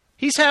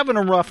 He's having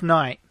a rough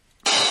night.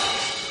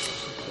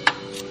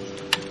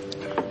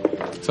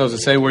 So does it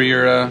say where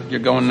you're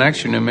going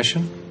next, your new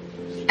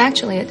mission?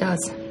 Actually, it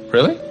does.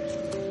 Really?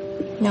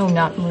 No,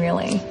 not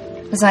really.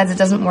 Besides, it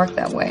doesn't work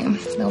that way.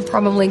 They'll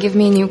probably give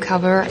me a new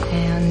cover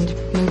and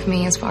move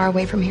me as far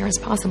away from here as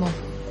possible.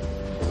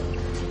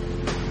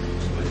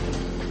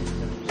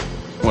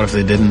 What if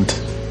they didn't?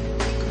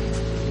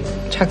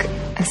 Chuck,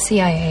 a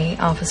CIA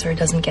officer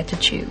doesn't get to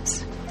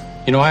choose.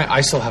 You know,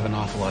 I still have an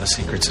awful lot of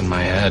secrets in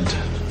my head.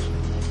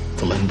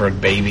 The Lindbergh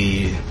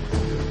baby,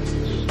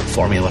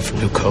 formula for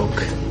New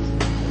Coke.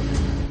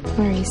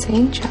 What are you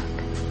saying, Chuck?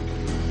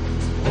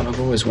 What I've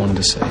always wanted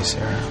to say,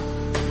 Sarah.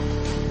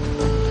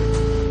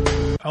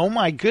 Oh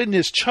my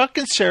goodness, Chuck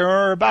and Sarah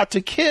are about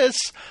to kiss,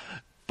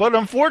 but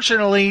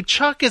unfortunately,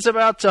 Chuck is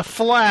about to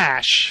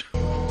flash.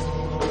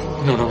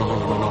 No,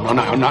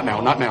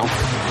 not now.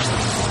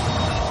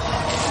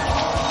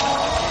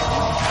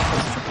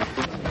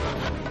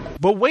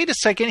 But wait a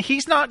second,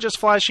 he's not just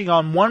flashing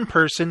on one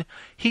person,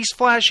 he's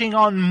flashing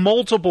on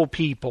multiple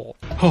people.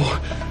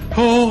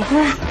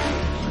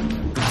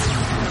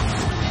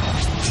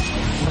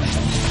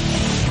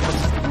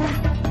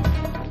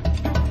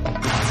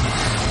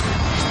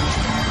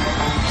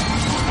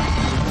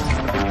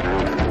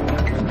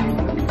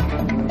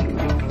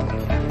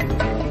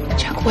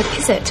 Chuck, what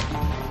is it?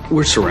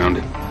 We're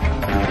surrounded.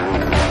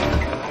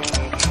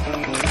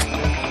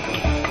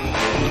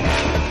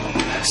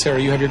 Sarah,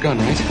 you have your gun,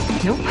 right?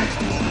 Nope.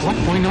 What?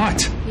 Why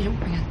not? You don't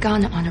bring a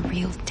gun on a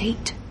real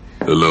date.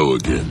 Hello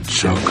again,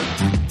 Chuck.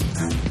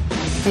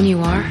 And you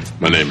are?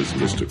 My name is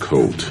Mr.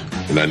 Colt,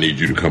 and I need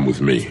you to come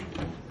with me.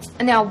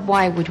 Now,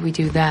 why would we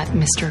do that,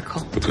 Mr.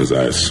 Colt? Because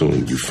I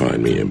assume you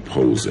find me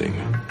imposing.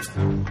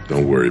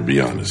 Don't worry, be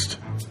honest.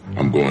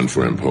 I'm going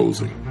for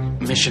imposing.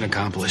 Mission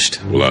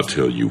accomplished. Well, I'll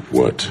tell you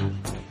what.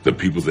 The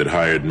people that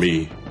hired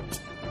me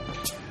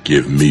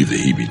give me the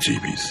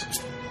heebie-jeebies.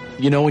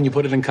 You know, when you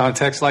put it in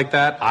context like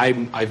that,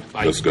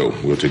 Let's go.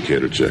 We'll take care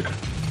of the check.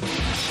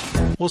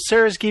 Well,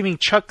 Sarah's giving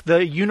Chuck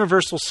the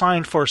universal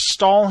sign for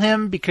stall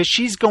him because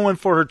she's going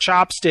for her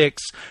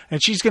chopsticks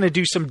and she's going to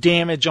do some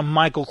damage on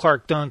Michael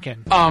Clark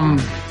Duncan.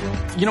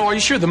 You know, are you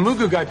sure the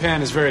Mugu Gai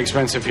pan is very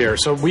expensive here?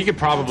 So we could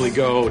probably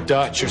go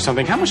Dutch or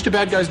something. How much do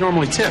bad guys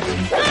normally tip?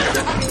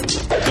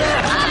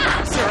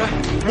 Sarah,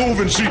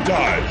 move and she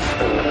dies.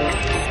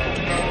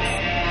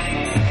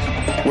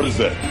 What is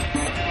that?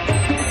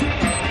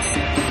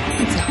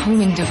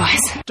 Homing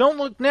device. Don't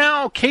look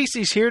now.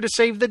 Casey's here to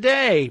save the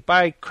day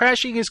by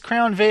crashing his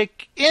Crown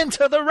Vic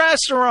into the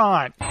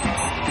restaurant. Is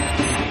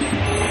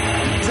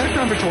that a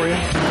Crown Victoria?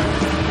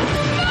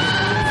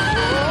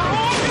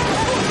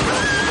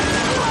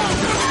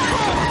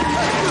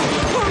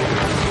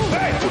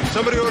 Hey,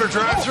 somebody order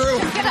drive-through?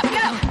 Get up!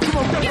 Come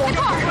on, get in the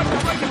car!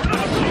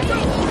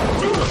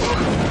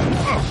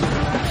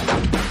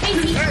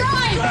 Casey,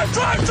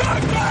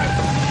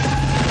 drive!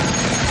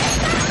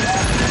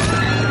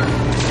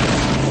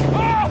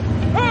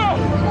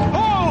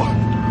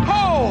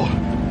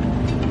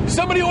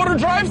 Somebody ordered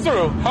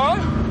drive-through,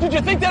 huh? Did you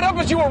think that up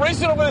as you were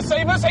racing over to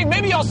save us? Hey,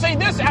 maybe I'll say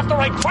this after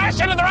I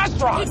crash into the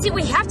restaurant. Casey,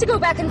 we have to go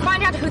back and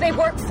find out who they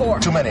work for.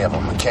 Too many of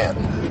them, we can't.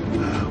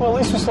 Well,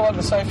 at least we still have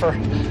the cipher.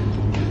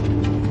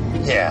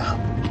 Yeah,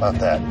 about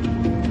that.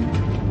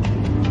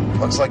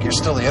 Looks like you're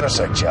still the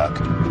Intersect, Chuck.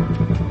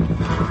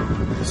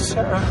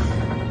 Sarah.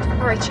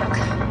 All right, Chuck.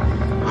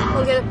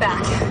 We'll get it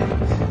back.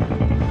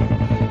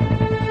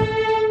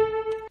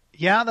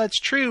 Yeah, that's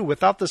true.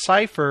 Without the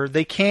cipher,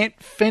 they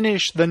can't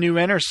finish the new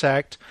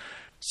Intersect.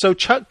 So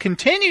Chuck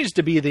continues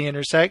to be the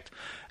Intersect,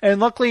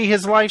 and luckily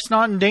his life's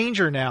not in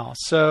danger now.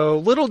 So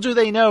little do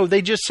they know,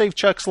 they just saved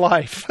Chuck's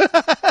life.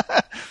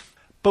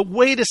 But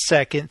wait a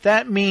second,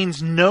 that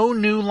means no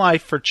new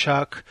life for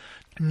Chuck,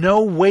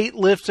 no weight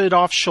lifted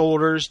off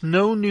shoulders,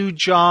 no new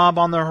job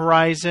on the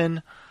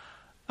horizon.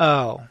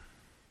 Oh,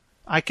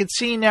 I can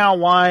see now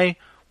why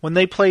when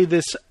they play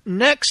this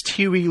next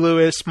Huey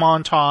Lewis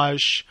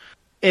montage,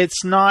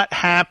 it's not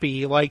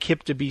happy like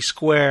Hip to Be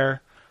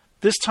Square.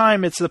 This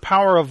time it's the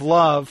power of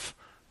love,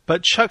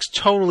 but Chuck's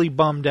totally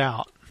bummed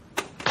out.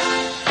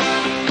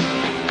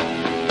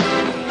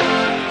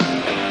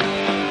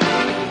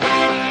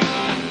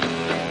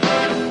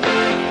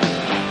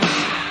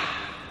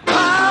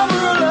 Power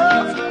of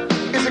love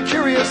is a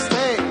curious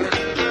thing.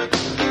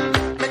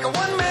 Make a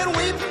one man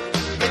weep,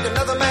 make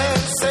another man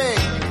sing.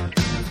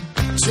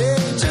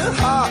 Change your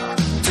heart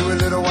to a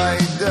little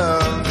white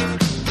dove.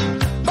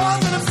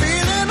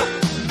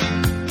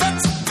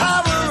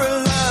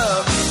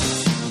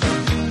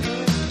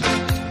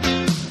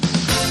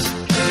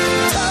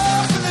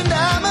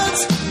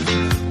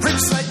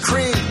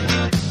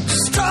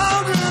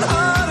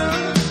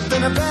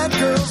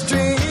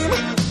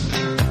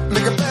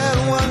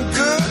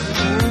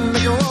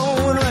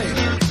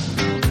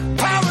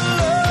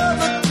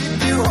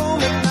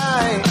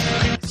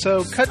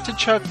 So, cut to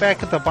Chuck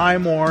back at the Buy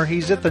More.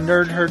 He's at the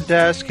Nerd Herd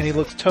desk, and he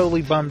looks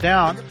totally bummed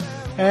out.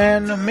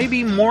 And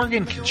maybe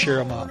Morgan can cheer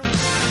him up. Don't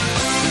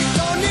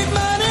need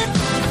money,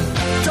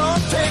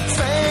 don't take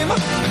fame,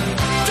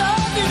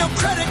 don't need no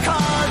credit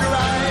card,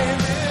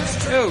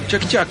 right? Yo,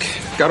 Chucky Chuck.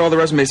 Got all the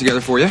resumes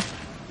together for you.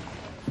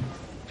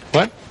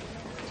 What?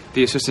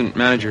 The assistant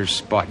manager's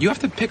spot. You have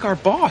to pick our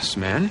boss,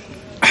 man.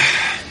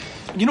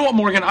 You know what,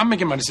 Morgan? I'm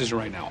making my decision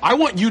right now. I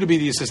want you to be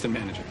the assistant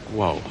manager.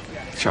 Whoa.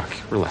 Chuck,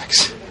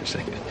 relax for a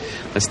second.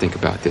 Let's think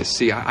about this.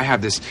 See, I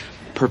have this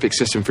perfect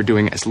system for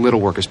doing as little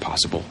work as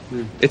possible.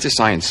 It's a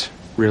science,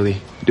 really,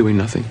 doing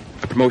nothing.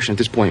 A promotion at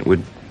this point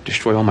would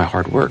destroy all my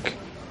hard work.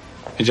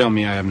 You tell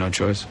me I have no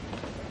choice.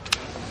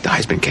 Die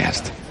has been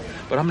cast.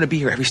 But I'm going to be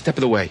here every step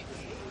of the way.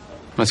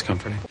 That's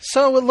comforting.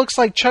 So it looks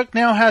like Chuck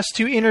now has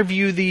to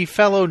interview the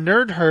fellow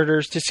nerd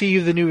herders to see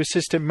who the new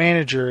assistant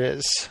manager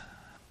is.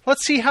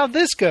 Let's see how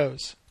this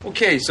goes.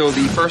 Okay, so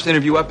the first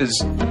interview up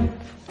is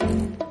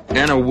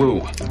Anna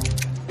Wu.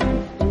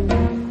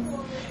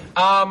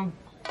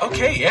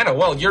 Okay, Anna,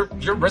 well, your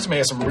resume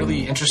has some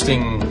really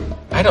interesting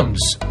items.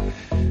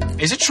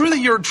 Is it true that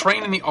you're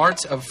trained in the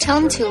arts of... Tell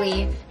him to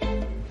leave.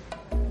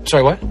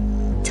 Sorry, what?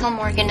 Tell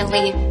Morgan to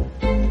leave.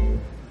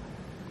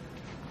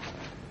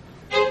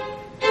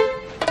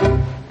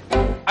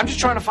 I'm just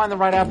trying to find the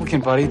right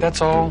applicant, buddy.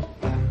 That's all.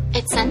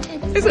 It's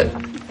scented. Is it?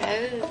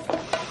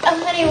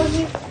 Oh, honey, will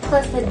you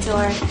close the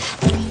door?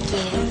 Thank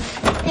you.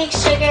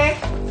 Thanks, sugar.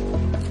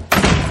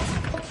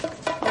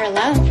 We're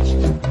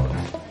alone.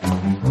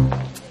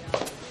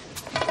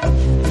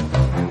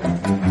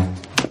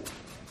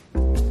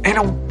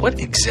 Anna, what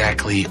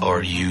exactly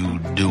are you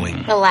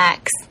doing?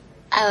 Relax.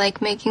 I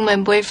like making my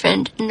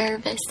boyfriend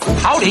nervous.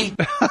 Howdy!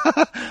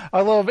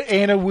 I love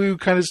Anna Wu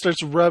kind of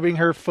starts rubbing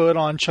her foot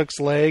on Chuck's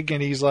leg, and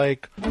he's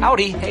like,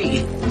 howdy,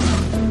 hey.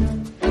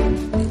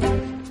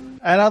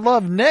 And I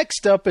love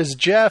next up is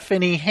Jeff,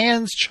 and he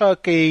hands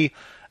Chuck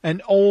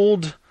an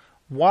old,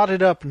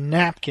 wadded up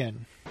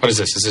napkin. What is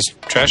this? Is this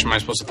trash? Am I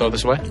supposed to throw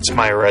this away? It's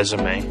my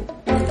resume.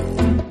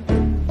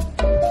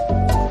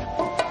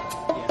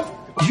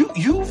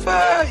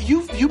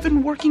 You've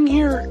been working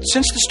here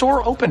since the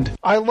store opened.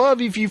 I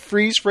love if you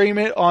freeze frame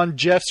it on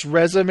Jeff's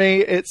resume.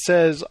 It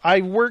says,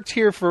 I worked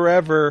here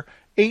forever,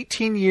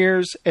 18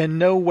 years, and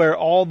know where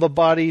all the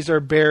bodies are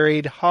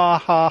buried. Ha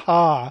ha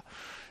ha.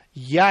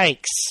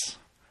 Yikes.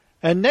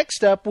 And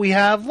next up we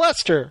have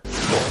Lester.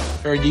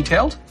 Very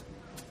detailed.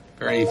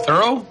 Very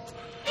thorough.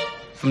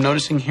 I'm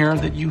noticing here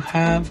that you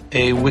have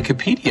a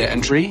Wikipedia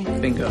entry.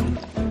 Bingo.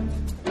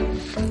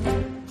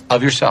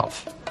 Of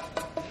yourself.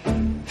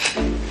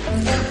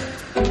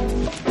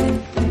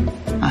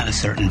 I have a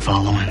certain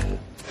following.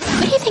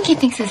 What do you think he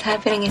thinks is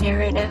happening in here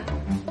right now?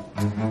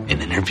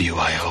 An interview,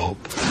 I hope.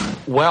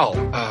 Well,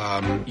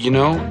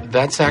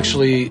 that's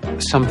actually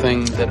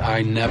something that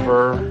I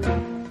never,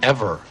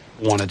 ever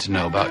wanted to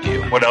know about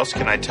you. What else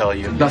can I tell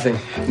you? Nothing.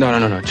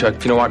 No,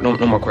 Chuck. You know what? No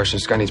more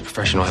questions. This guy needs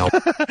professional help.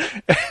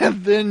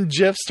 And then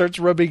Jeff starts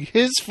rubbing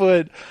his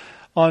foot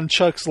on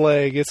Chuck's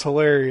leg. It's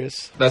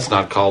hilarious. That's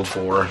not called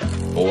for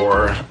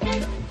or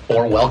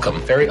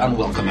welcome. Very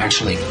unwelcome,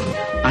 actually.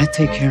 I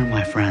take care of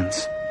my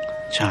friends,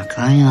 Chuck.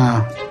 I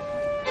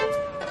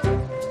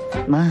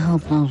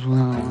help those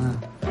well.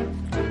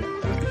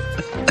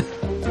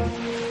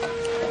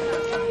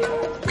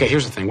 Okay,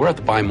 here's the thing. We're at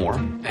the Buy More,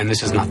 and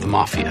this is not the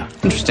Mafia.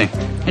 Interesting.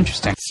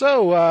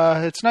 So,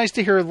 it's nice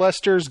to hear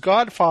Lester's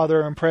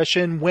Godfather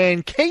impression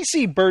when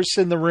Casey bursts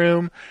in the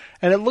room,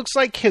 and it looks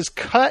like his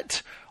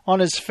cut on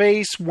his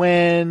face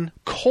when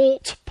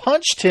Colt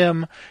punched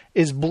him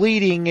is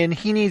bleeding, and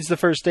he needs the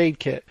first aid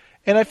kit.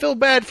 And I feel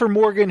bad for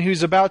Morgan,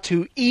 who's about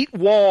to eat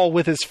Wall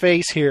with his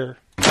face here.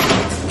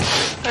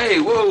 Hey,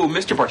 whoa,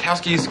 Mr.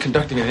 Bartowski is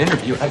conducting an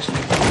interview, actually.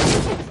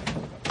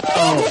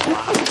 Oh,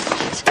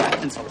 this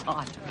happens a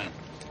lot.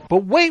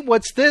 But wait,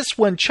 what's this?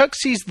 When Chuck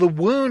sees the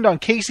wound on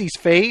Casey's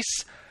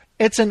face,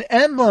 it's an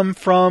emblem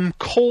from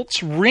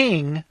Colt's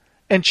ring,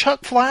 and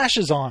Chuck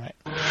flashes on it.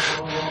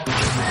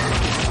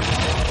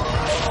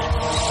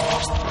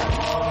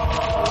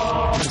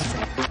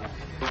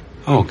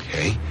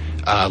 Okay.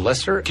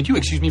 Lester, could you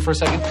excuse me for a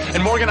second?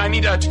 And Morgan, I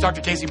need to talk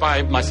to Casey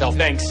by myself.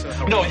 Thanks.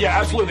 No, yeah,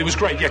 absolutely. It was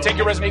great. Yeah, take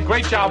your resume.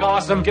 Great job.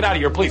 Awesome. Get out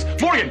of here, please.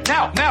 Morgan,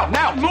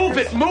 now. Move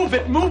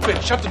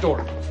it. Shut the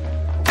door.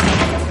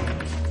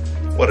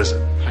 What is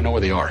it? I know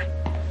where they are.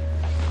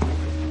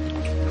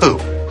 Who?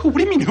 What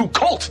do you mean, who?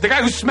 Colt? The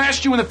guy who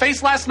smashed you in the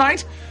face last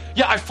night?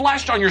 Yeah, I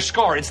flashed on your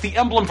scar. It's the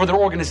emblem for their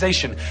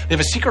organization. They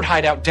have a secret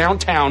hideout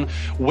downtown,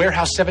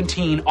 Warehouse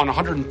 17 on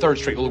 103rd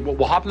Street.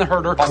 We'll hop in the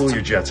herder. Cool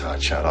your jets,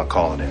 hotshot. I'll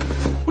call it in.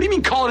 What do you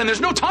mean call it in? There's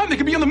no time. They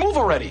could be on the move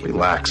already.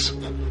 Relax.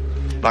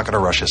 I'm not going to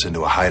rush us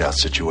into a hideout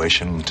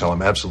situation until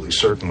I'm absolutely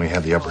certain we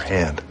have the upper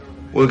hand.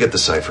 We'll get the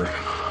cipher.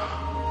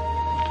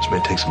 Just may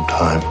take some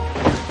time.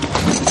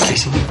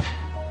 Casey,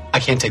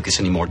 I can't take this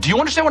anymore. Do you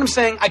understand what I'm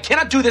saying? I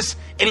cannot do this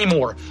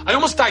anymore. I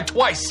almost died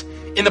twice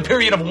in the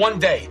period of one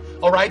day.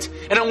 All right?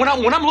 And when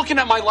I'm looking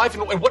at my life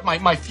and what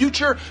my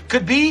future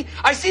could be,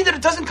 I see that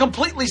it doesn't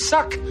completely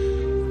suck.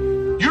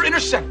 Your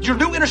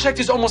new intersect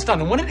is almost done.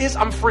 And when it is,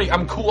 I'm free.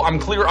 I'm cool. I'm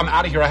clear. I'm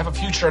out of here. I have a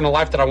future and a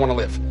life that I want to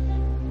live.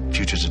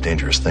 Future's a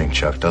dangerous thing,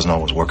 Chuck. Doesn't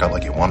always work out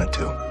like you want it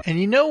to. And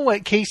you know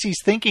what Casey's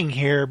thinking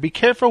here? Be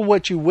careful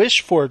what you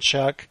wish for,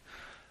 Chuck.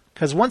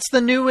 Because once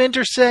the new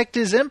intersect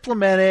is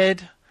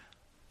implemented,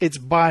 it's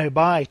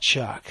bye-bye,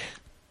 Chuck.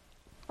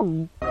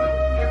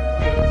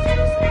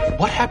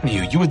 What happened to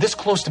you? You were this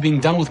close to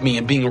being done with me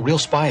and being a real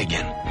spy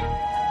again.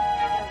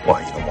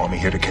 Why, you don't want me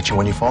here to catch you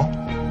when you fall?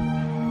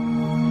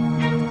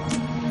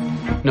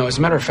 No, as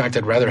a matter of fact,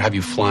 I'd rather have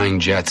you flying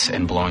jets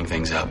and blowing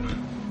things up.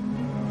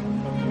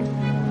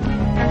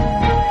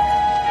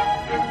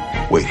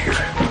 Wait here.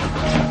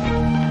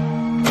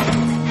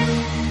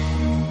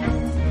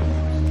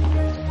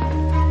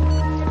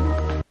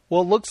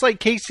 Well, it looks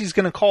like Casey's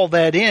going to call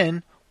that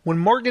in when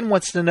Morgan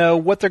wants to know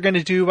what they're going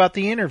to do about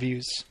the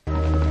interviews.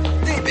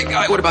 Hey, big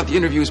guy, what about the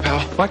interviews, pal?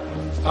 What?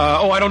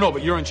 I don't know,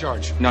 but you're in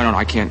charge. No,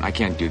 I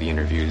can't do the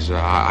interviews.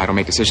 I don't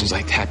make decisions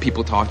like that.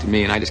 People talk to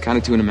me, and I just kind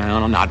of tune them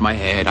out. I'll nod my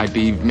head. I'd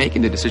be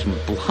making the decision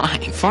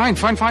blind.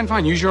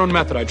 Fine. Use your own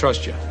method. I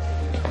trust you.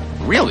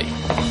 Really?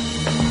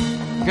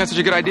 You got such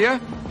a good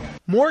idea?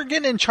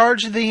 Morgan in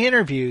charge of the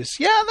interviews.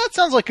 Yeah, that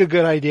sounds like a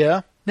good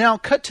idea. Now,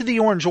 cut to the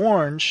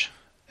Orange.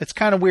 It's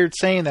kind of weird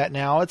saying that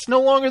now. It's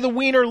no longer the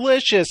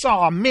Wienerlicious.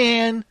 Aw,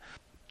 man.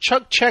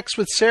 Chuck checks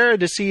with Sarah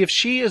to see if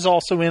she is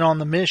also in on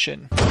the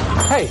mission.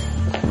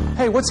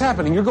 Hey, what's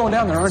happening? You're going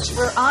down there, aren't you?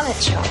 We're on it,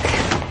 Chuck.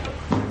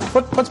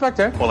 What's back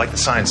there? Well, like the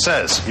sign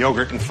says,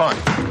 yogurt and fun.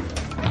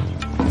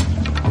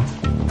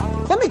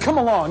 Let me come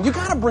along. You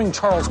gotta bring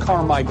Charles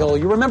Carmichael.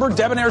 You remember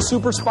Debonair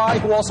super spy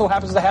who also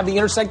happens to have the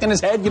intersect in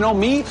his head? You know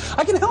me?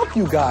 I can help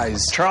you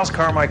guys. Charles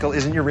Carmichael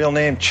isn't your real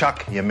name,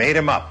 Chuck. You made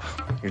him up.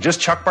 You're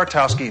just Chuck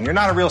Bartowski, and you're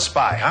not a real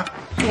spy, huh?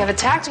 We have a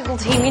tactical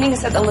team meeting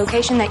us at the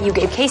location that you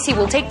gave. Casey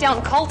will take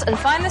down Colt and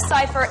find the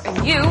cipher,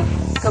 and you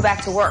go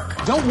back to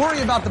work. Don't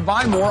worry about the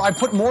buy more. I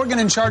put Morgan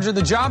in charge of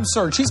the job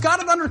search. He's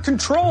got it under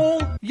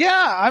control.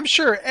 Yeah, I'm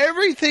sure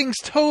everything's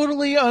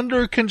totally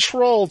under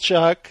control,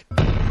 Chuck.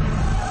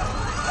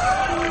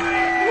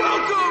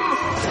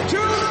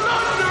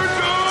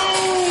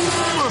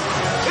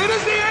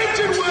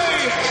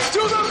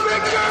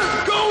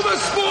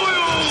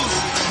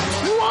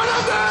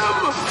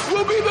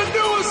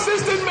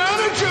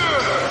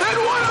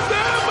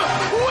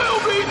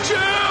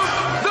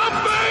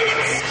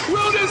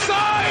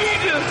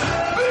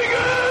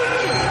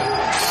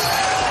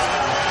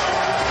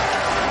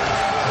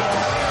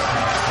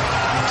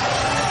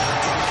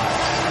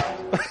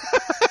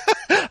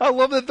 I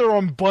love that they're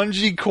on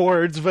bungee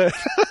cords, but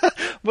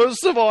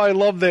most of all, I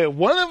love that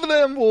one of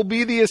them will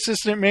be the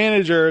assistant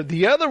manager.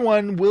 The other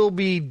one will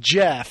be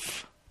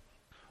Jeff.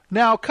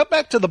 Now, cut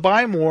back to the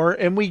Buy More,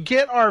 and we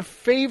get our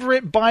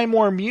favorite Buy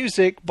More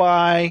music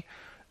by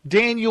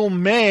Daniel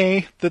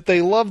May that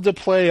they love to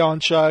play on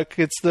Chuck.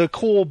 It's the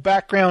cool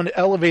background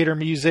elevator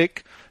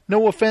music.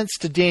 No offense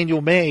to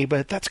Daniel May,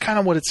 but that's kind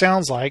of what it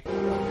sounds like.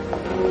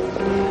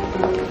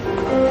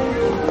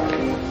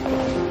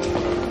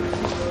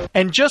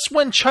 And just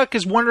when Chuck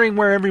is wondering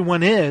where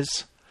everyone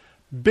is,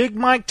 Big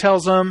Mike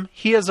tells him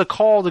he has a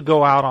call to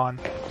go out on.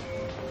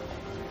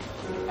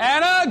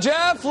 Anna,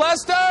 Jeff,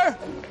 Lester?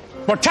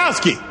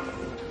 Bartowski!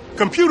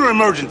 Computer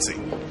emergency.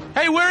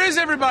 Hey, where is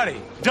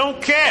everybody? Don't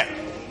care.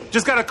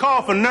 Just got a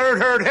call for Nerd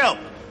Herd Help.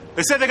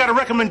 They said they got a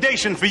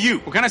recommendation for you.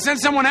 Well, can I send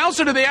someone else,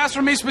 or do they ask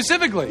for me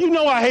specifically? You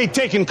know I hate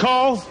taking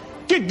calls.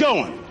 Get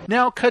going.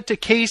 Now cut to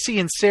Casey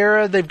and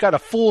Sarah. They've got a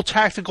full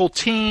tactical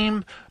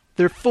team.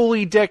 They're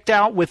fully decked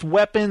out with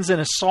weapons and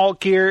assault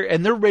gear,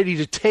 and they're ready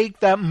to take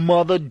that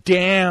mother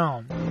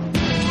down.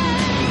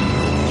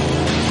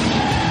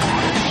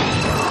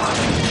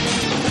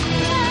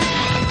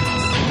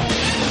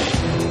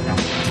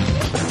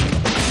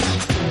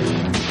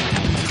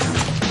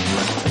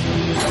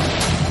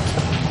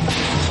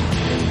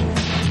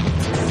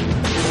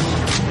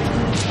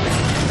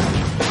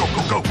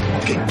 Go.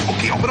 Okay,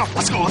 open up.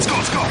 Let's go.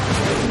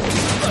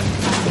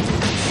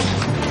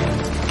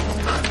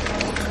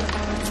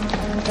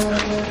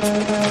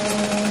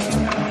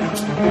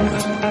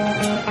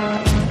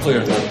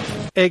 Clear.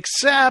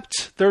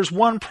 Except there's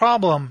one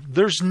problem.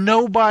 There's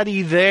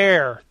nobody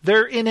there.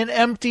 They're in an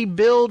empty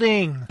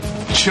building.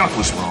 Chuck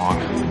was wrong.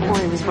 Or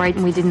he was right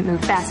and we didn't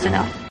move fast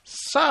enough.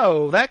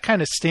 So, that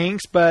kind of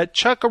stinks, but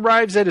Chuck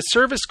arrives at a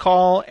service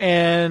call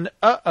and,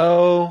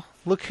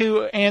 look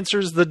who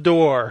answers the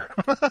door.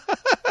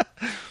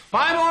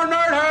 Buy More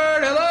Nerd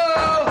Herd,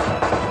 hello!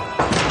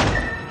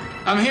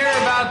 I'm here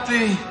about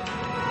the...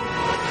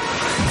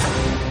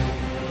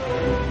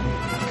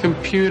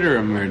 Computer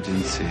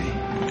emergency.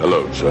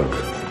 Hello, Chuck.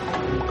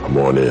 Come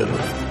on in.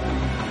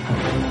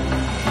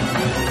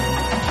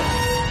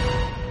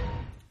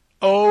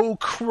 Oh,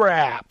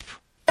 crap.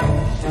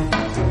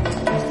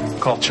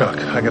 Call Chuck.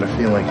 I got a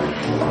feeling.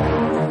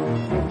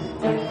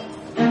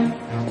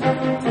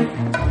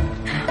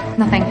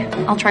 Nothing.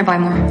 I'll try Buy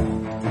More.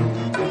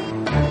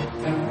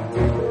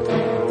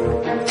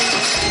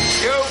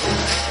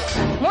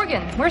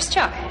 Morgan, where's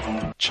Chuck?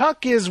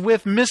 Chuck is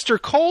with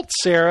Mr. Colt,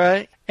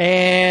 Sarah,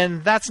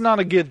 and that's not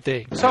a good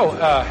thing. So,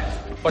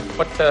 what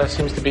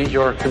seems to be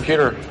your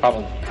computer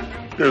problem?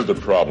 Here's the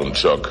problem,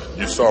 Chuck.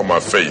 You saw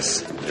my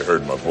face. You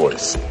heard my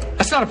voice.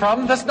 That's not a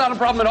problem. That's not a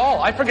problem at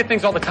all. I forget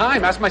things all the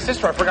time. Ask my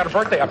sister. I forgot her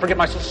birthday. I forget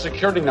my social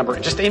security number.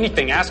 Just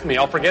anything. Ask me.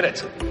 I'll forget it.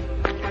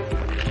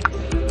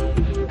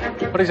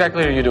 What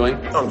exactly are you doing?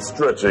 I'm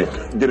stretching,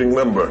 getting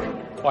limber.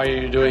 Why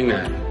are you doing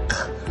that?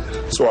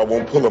 So I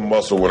won't pull a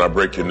muscle when I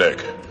break your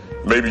neck.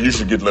 Maybe you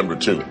should get limber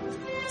too.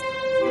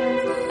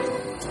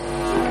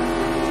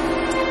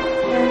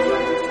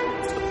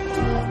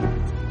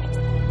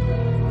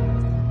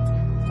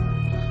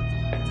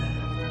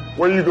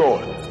 Where you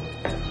going?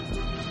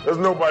 There's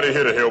nobody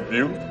here to help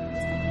you.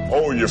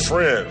 Oh, your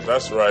friends,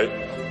 that's right.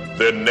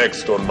 They're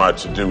next on my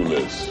to-do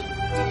list.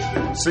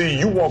 See,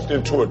 you walked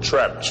into a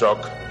trap,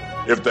 Chuck,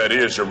 if that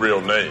is your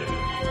real name.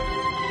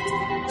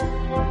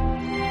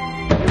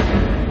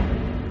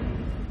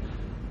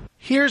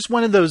 Here's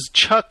one of those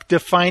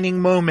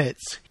Chuck-defining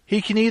moments.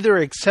 He can either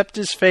accept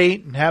his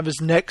fate and have his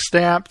neck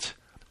snapped,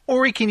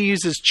 or he can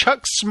use his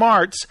Chuck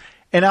smarts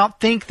and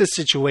outthink the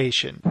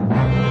situation.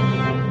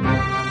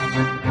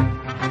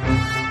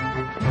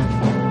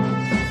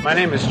 My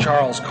name is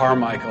Charles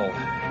Carmichael.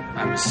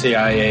 I'm a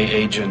CIA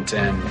agent,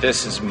 and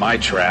this is my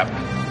trap.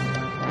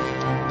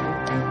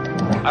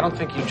 I don't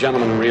think you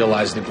gentlemen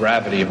realize the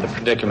gravity of the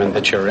predicament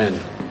that you're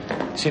in.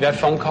 See that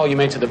phone call you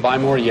made to the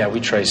Bymore? Yeah, we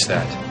traced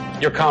that.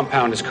 Your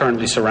compound is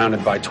currently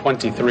surrounded by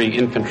 23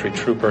 infantry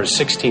troopers,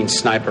 16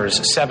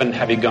 snipers, 7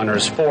 heavy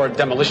gunners, 4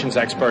 demolitions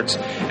experts,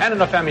 and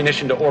enough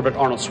ammunition to orbit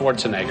Arnold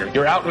Schwarzenegger.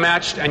 You're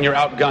outmatched and you're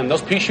outgunned.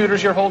 Those pea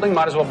shooters you're holding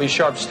might as well be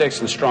sharp sticks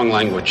and strong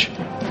language.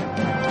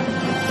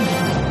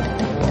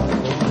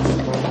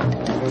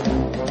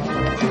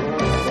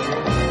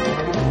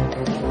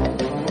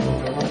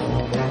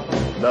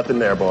 Nothing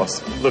there,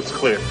 boss. Looks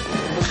clear.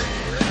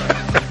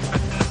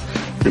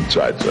 Good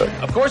try, Chuck.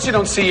 Of course you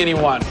don't see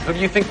anyone. Who do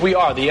you think we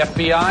are, the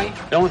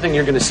FBI? The only thing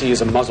you're going to see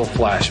is a muzzle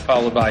flash,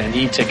 followed by an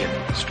e-ticket,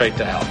 straight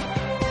to hell.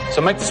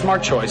 So make the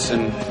smart choice,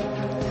 and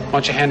why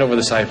don't you hand over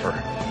the cipher?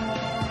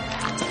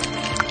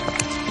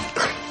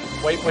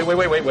 Wait.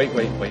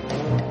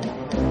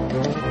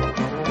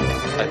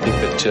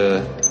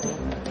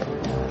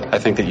 I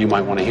think that you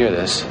might want to hear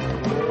this.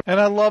 And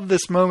I love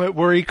this moment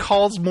where he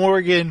calls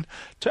Morgan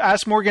to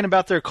ask Morgan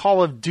about their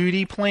Call of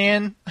Duty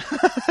plan.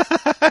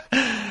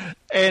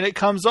 And it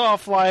comes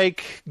off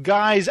like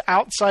guys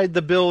outside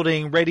the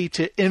building ready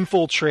to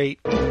infiltrate.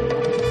 Hey,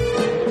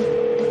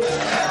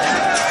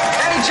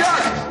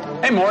 Chuck!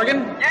 Hey,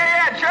 Morgan.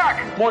 Yeah,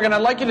 Chuck. Morgan,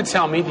 I'd like you to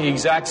tell me the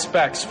exact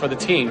specs for the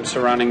team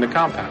surrounding the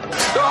compound.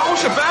 The whole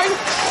shebang?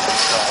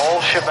 The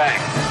whole shebang.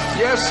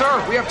 Yes,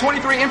 sir. We have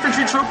 23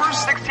 infantry troopers,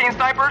 16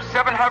 snipers,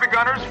 7 heavy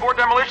gunners, 4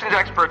 demolitions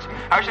experts.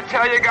 I should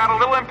tell you, got a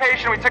little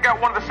impatient. We took out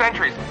one of the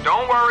sentries.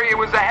 Don't worry, it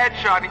was a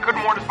headshot and he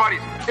couldn't warn his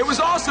buddies. It was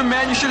awesome,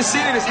 man. You should have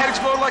seen it. His head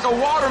exploded like a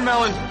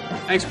watermelon.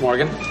 Thanks,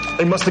 Morgan.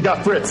 They must have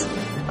got Fritz.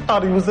 I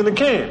thought he was in a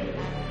can.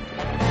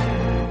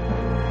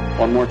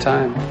 One more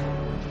time.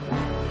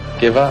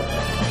 Give up.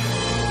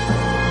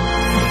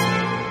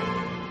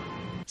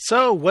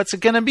 So, what's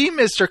it going to be,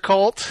 Mr.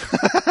 Colt?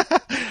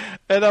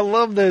 And I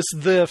love this.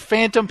 The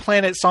Phantom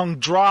Planet song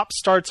Drop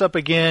starts up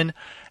again,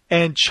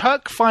 and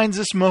Chuck finds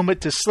this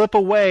moment to slip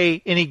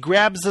away, and he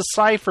grabs the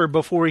cipher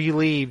before he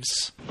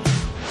leaves.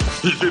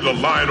 He's either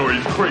lying or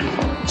he's crazy.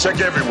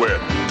 Check everywhere.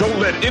 Don't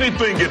let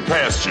anything get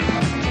past you.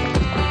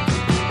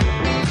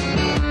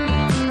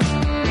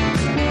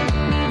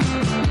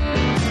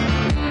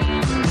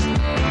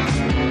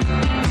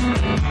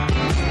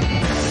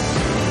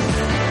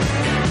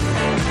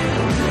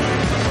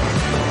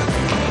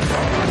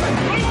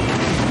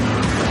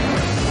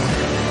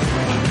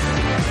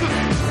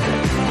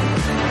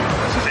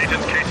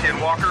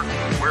 Walker,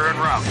 we're en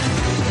route.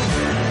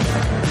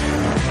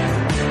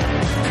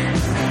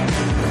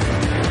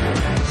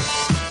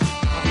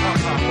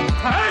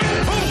 Hey!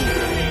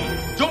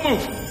 Don't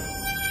move!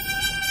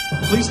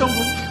 Please don't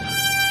move.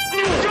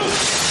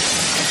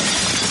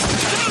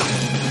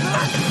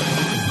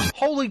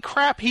 Holy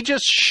crap, he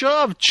just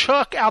shoved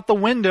Chuck out the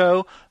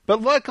window,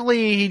 but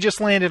luckily he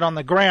just landed on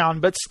the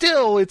ground. But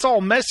still, it's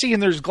all messy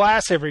and there's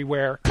glass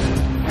everywhere.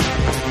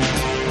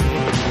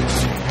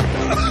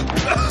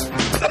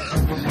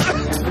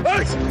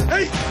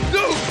 Hey,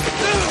 no!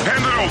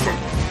 Hand it over.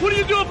 What do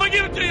you do if I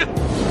give it to you?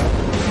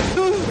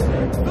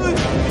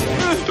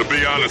 To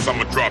be honest, I'm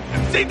gonna drop you.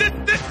 See, this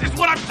is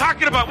what I'm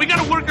talking about. We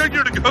gotta work on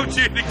your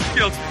negotiating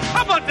skills.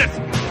 How about this?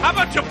 How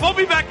about you pull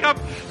me back up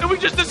and we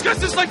just discuss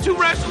this like 2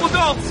 rational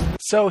adults?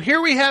 So here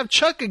we have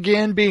Chuck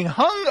again being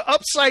hung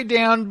upside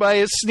down by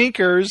his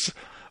sneakers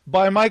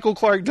by Michael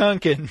Clark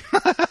Duncan.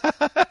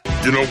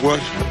 You know what?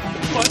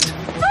 What?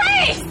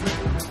 Freeze!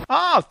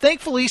 Ah,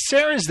 thankfully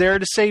Sarah's there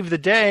to save the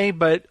day,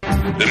 but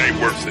it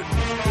ain't worth it.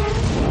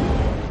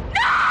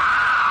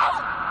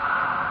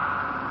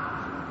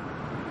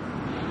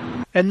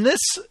 And this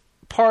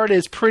part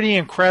is pretty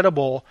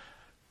incredible.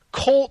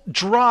 Colt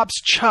drops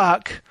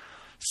Chuck.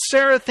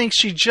 Sarah thinks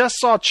she just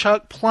saw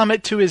Chuck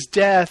plummet to his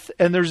death,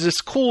 and there's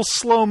this cool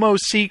slow-mo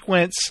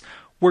sequence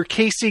where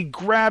Casey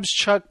grabs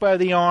Chuck by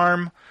the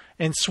arm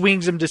and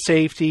swings him to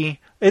safety.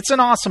 It's an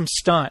awesome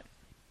stunt.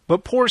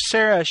 But poor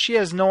Sarah, she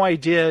has no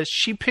idea.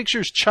 She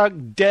pictures Chuck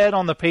dead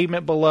on the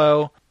pavement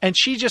below, and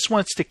she just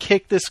wants to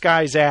kick this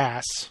guy's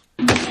ass.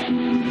 The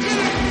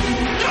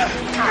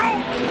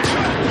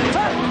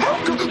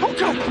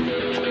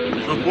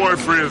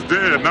boyfriend's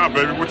dead now,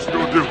 baby. What you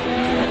gonna do?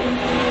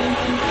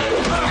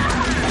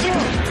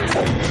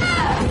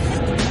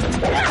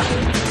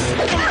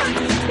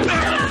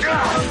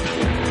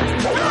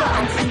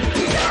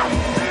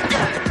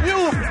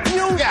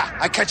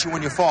 I catch you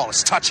when you fall.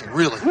 It's touching,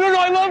 really. No,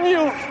 I love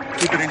you.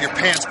 Keep it in your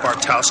pants,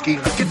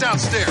 Bartowski. Get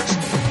downstairs.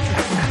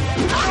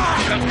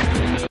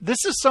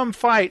 This is some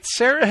fight.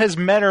 Sarah has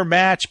met her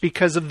match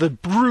because of the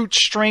brute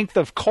strength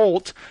of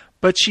Colt,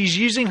 but she's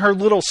using her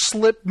little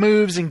slip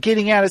moves and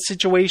getting out of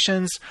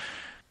situations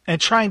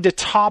and trying to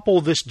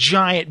topple this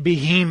giant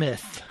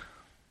behemoth.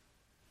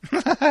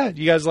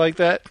 You guys like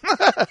that?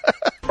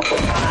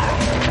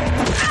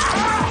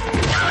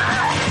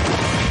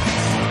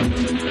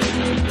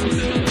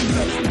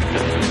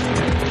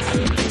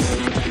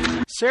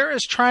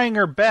 Sarah's trying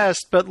her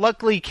best, but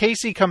luckily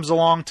Casey comes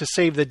along to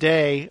save the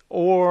day.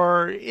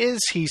 Or is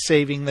he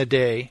saving the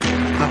day?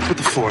 Enough with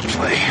the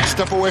foreplay.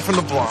 Step away from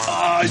the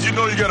blonde. You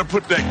know you gotta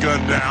put that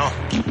gun down.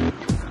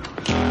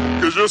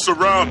 Because you're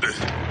surrounded.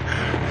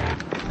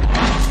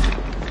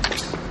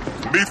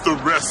 Meet the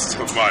rest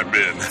of my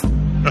men.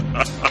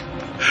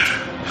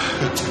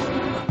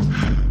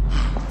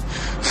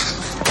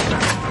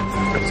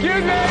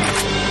 Excuse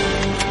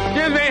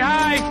me.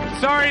 Hi.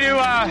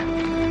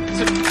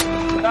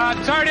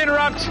 Sorry to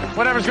interrupt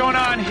whatever's going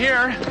on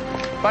here.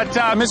 But,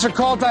 Mr.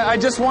 Colt, I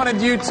just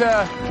wanted you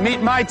to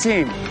meet my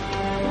team.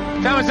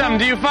 Tell me something.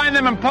 Do you find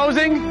them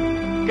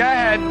imposing? Go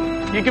ahead.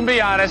 You can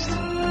be honest.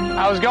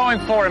 I was going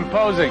for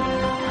imposing.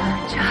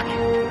 Chuck.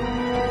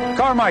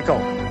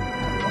 Carmichael.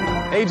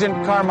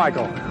 Agent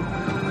Carmichael.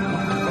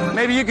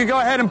 Maybe you could go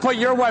ahead and put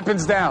your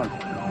weapons down.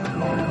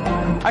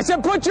 I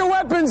said put your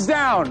weapons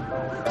down.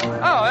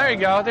 Oh, there you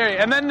go.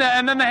 And then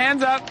the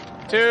hands up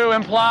to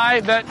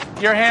imply that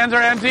your hands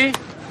are empty.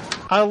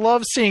 I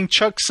love seeing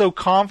Chuck so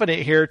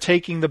confident here,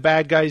 taking the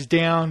bad guys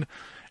down.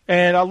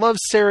 And I love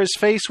Sarah's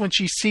face when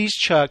she sees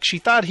Chuck. She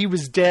thought he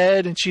was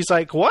dead, and she's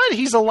like, what?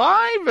 He's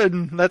alive?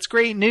 And that's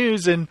great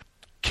news. And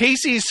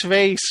Casey's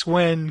face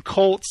when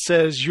Colt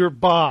says, your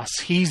boss,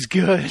 he's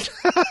good.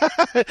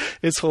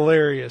 It's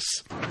hilarious.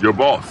 Your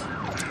boss,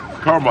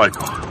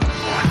 Carmichael.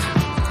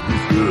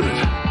 He's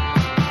good.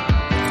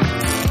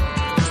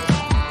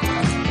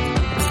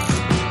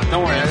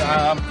 Don't worry,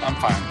 I'm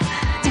fine.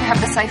 Do you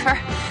have the cipher?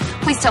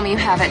 Please tell me you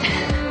have it.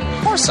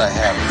 Of course I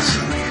have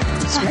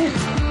it. It's me.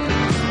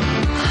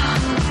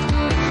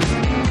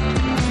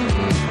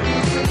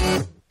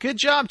 Good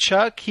job,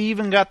 Chuck. He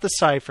even got the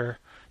cipher.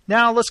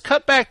 Now let's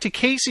cut back to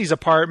Casey's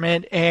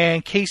apartment,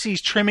 and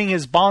Casey's trimming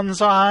his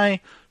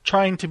bonsai,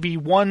 trying to be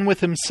one with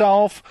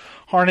himself,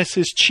 harness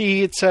his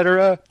chi,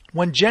 etc.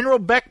 When General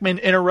Beckman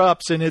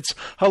interrupts, and it's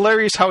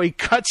hilarious how he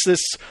cuts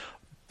this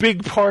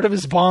big part of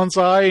his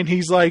bonsai, and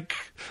he's like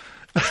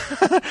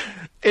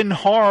in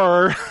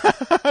horror.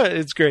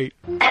 It's great.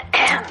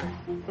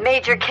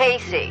 Major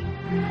Casey.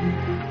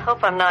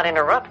 Hope I'm not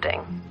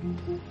interrupting.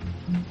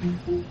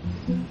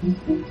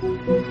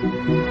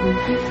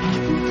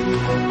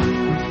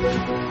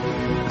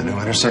 The new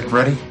intersect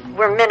ready?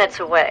 We're minutes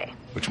away.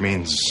 Which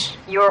means...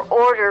 Your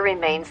order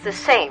remains the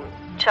same.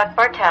 Chuck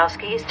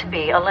Bartowski is to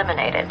be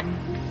eliminated.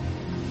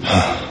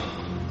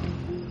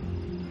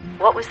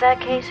 What was that,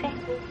 Casey?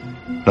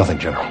 Nothing,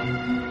 General.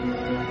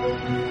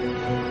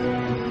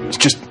 It's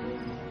just...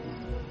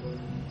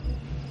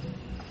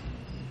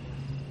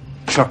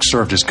 Chuck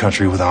served his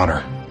country with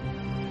honor.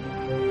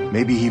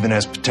 Maybe he even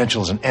has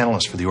potential as an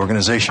analyst for the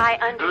organization.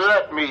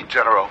 Let me,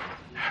 General.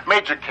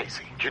 Major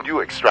Casey, can you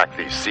extract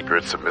these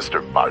secrets of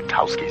Mr.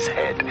 Bartowski's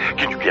head?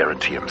 Can you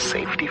guarantee him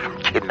safety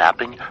from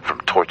kidnapping,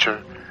 from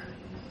torture?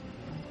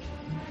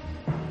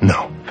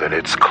 No. Then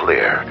it's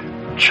clear.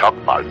 Chuck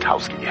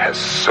Bartowski has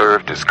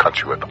served his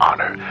country with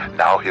honor.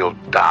 Now he'll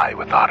die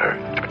with honor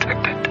to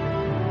protect it.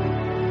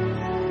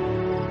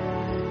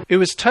 It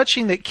was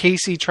touching that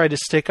Casey tried to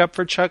stick up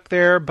for Chuck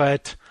there,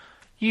 but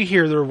you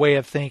hear their way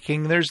of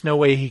thinking. There's no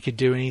way he could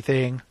do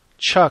anything.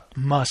 Chuck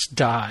must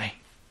die.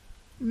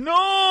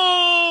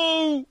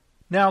 No!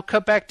 Now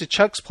cut back to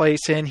Chuck's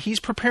place, and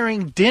he's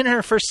preparing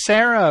dinner for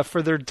Sarah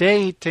for their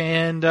date,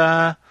 and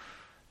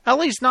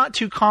Ellie's not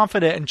too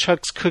confident in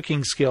Chuck's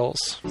cooking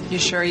skills. You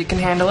sure you can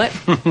handle it?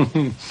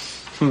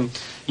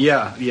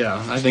 Yeah,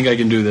 I think I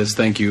can do this,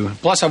 thank you.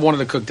 Plus, I've wanted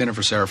to cook dinner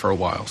for Sarah for a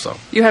while, so...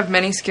 You have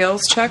many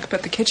skills, Chuck,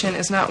 but the kitchen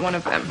is not one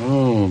of them.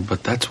 Oh,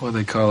 but that's why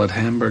they call it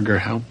Hamburger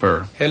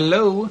Helper.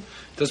 Hello!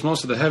 Does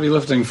most of the heavy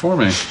lifting for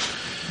me.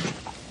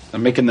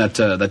 I'm making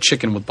that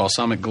chicken with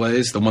balsamic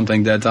glaze, the one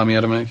thing Dad taught me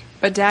how to make.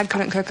 But Dad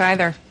couldn't cook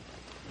either.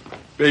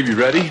 Baby,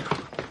 ready?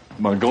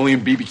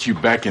 Mongolian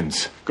BBQ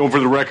beckons. Going for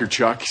the record,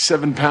 Chuck.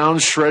 7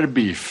 pounds shredded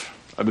beef.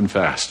 I've been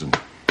fasting.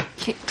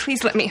 Okay,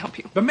 please let me help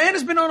you. The man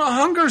has been on a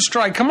hunger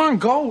strike. Come on,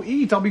 go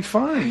eat. I'll be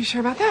fine. Are you sure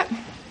about that?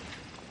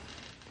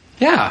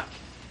 Yeah.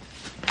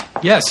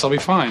 Yes, I'll be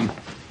fine.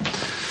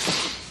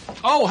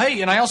 Oh,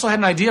 hey, and I also had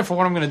an idea for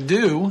what I'm going to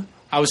do.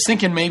 I was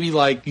thinking maybe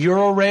like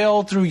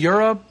Eurorail through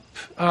Europe,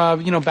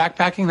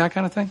 backpacking, that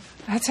kind of thing.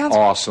 That sounds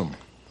awesome.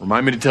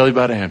 Remind me to tell you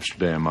about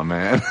Amsterdam, my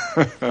man.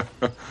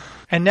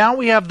 And now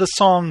we have the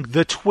song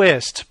The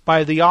Twist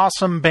by the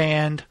awesome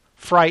band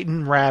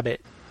Frightened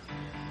Rabbit.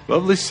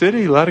 Lovely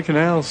city, a lot of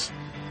canals.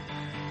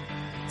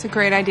 It's a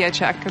great idea,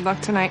 Chuck. Good luck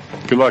tonight.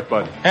 Good luck,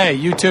 bud. Hey,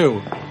 you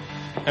too.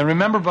 And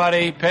remember,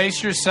 buddy,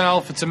 pace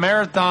yourself. It's a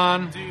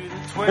marathon. Do the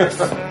twist.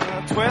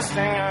 twisting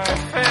her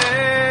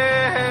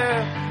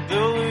head. The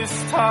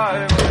loose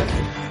tie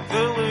with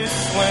the loose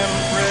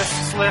slim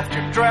wrists left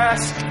your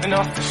dress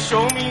enough to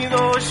show me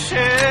those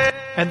shit.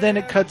 And then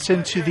it cuts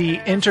into the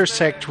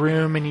Intersect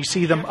room, and you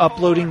see them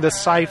uploading the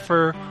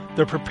cipher.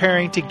 They're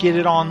preparing to get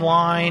it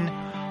online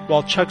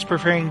while Chuck's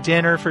preparing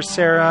dinner for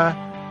Sarah.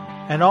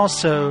 And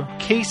also,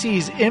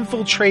 Casey's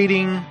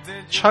infiltrating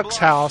Chuck's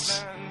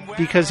house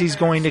because he's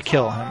going to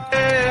kill him.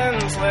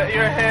 Let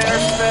your hair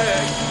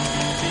stick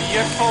to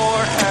your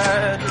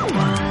forehead.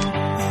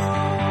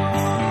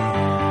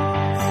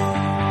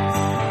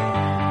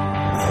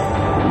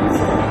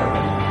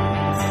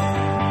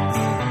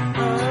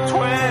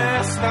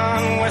 Twist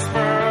and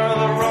whisper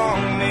the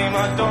wrong name.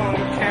 I don't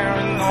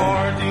care,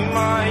 nor do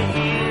my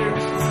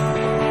ears.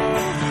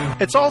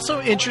 It's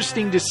also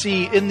interesting to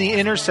see in the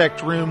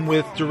Intersect room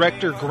with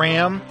Director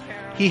Graham,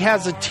 he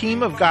has a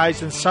team of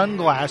guys in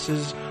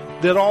sunglasses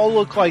that all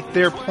look like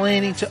they're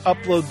planning to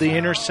upload the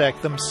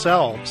Intersect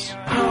themselves.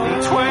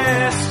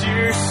 Twist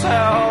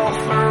yourself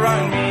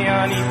around me.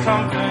 I need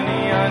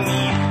company. I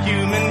need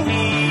human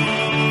heat.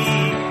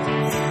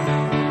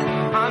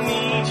 I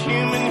need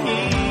human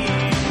heat.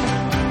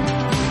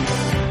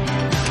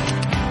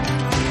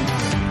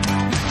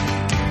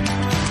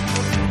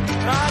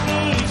 I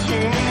need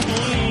human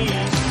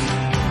heat.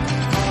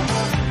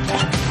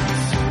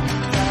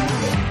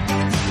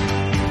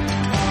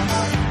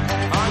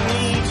 I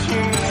need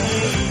human heat.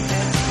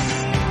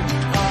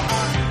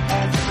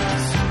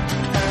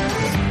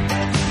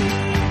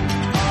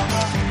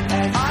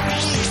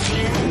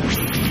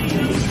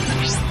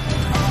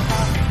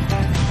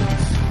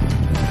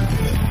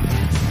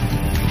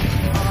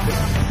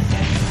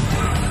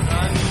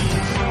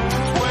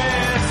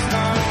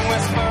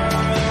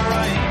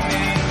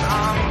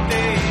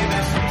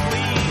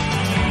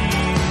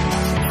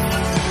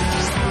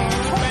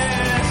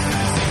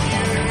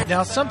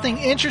 Now, something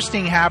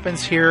interesting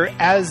happens here.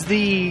 As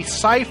the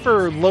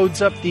cipher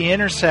loads up the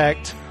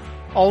Intersect,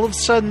 all of a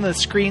sudden the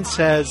screen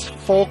says,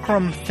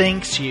 Fulcrum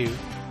thanks you.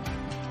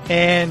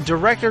 And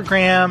Director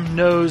Graham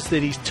knows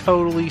that he's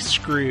totally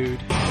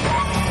screwed.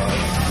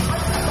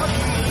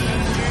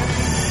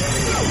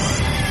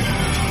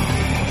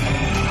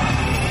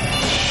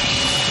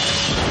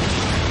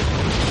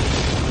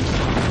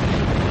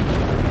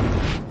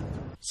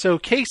 So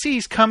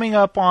Casey's coming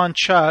up on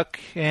Chuck,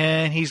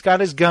 and he's got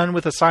his gun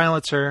with a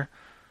silencer,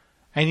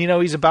 and you know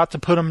he's about to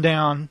put him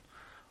down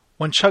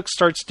when Chuck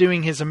starts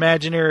doing his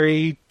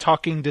imaginary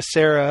talking to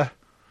Sarah,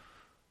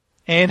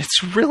 and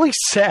it's really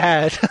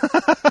sad.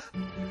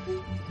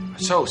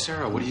 So,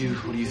 Sarah, what do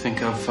you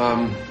think of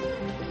Europe?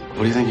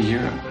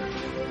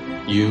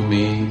 You,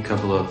 me, a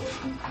couple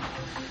of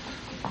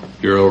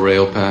Euro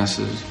rail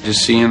passes,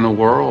 just seeing the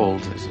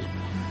world,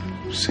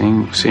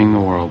 seeing the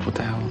world. What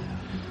the hell?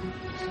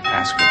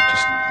 Ask her.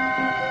 Just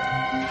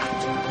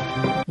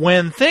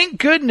when, thank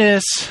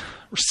goodness,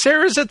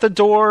 Sarah's at the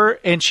door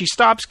and she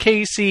stops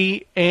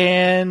Casey,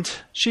 and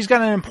she's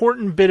got an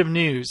important bit of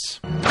news.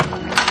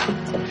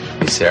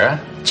 Hey, Sarah.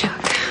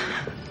 Chuck.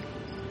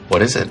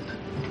 What is it?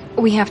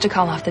 We have to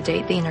call off the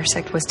date the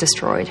Intersect was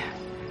destroyed.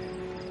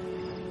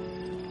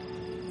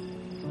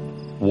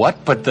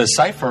 What? But the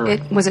cipher...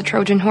 It was a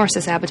Trojan horse,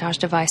 a sabotage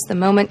device. The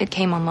moment it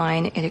came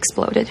online, it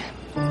exploded.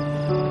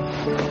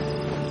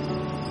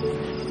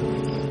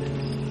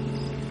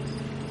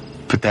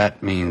 But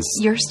that means...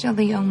 You're still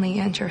the only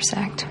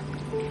Intersect.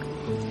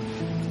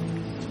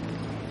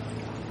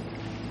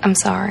 I'm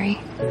sorry.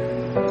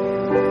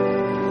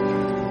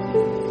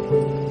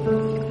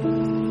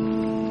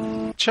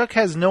 Chuck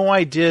has no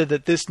idea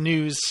that this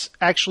news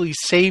actually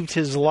saved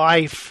his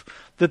life,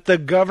 that the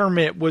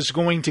government was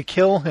going to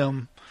kill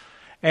him.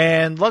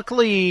 And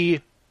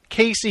luckily,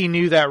 Casey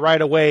knew that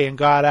right away and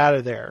got out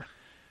of there.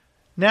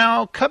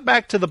 Now, cut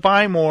back to the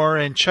Buy More,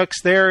 and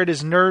Chuck's there at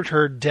his Nerd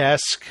Herd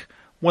desk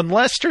when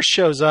Lester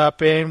shows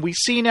up, and we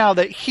see now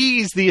that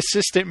he's the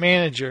assistant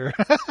manager.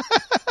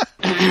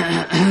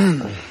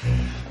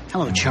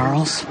 Hello,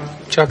 Charles.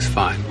 Chuck's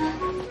fine.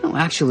 No,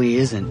 actually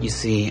isn't. You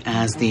see,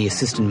 as the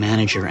assistant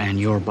manager and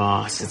your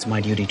boss, it's my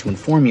duty to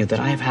inform you that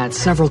I have had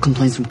several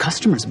complaints from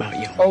customers about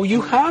you. Oh, you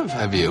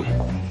have you?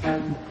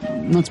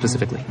 Not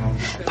specifically.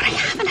 But I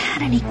haven't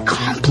had any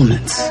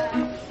compliments.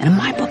 And in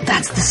my book,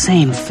 that's the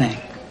same thing.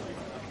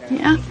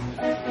 Yeah?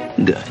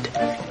 Good.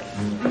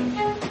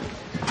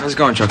 How's it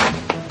going, Chuck?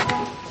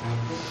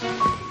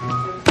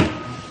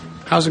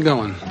 How's it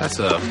going? That's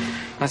a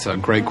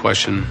great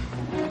question.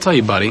 I'll tell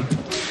you, buddy.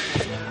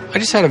 I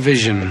just had a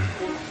vision,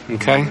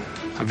 okay?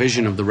 A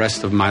vision of the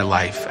rest of my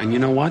life. And you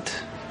know what?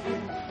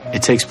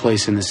 It takes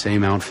place in the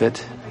same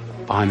outfit,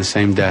 behind the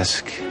same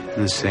desk,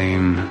 in the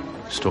same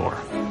store.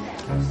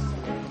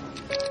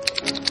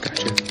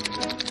 Gotcha.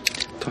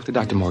 Talk to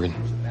Dr. Morgan.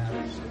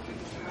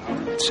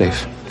 It's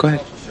safe. Go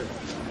ahead.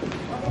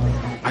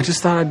 I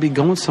just thought I'd be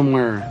going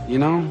somewhere, you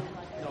know?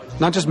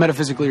 Not just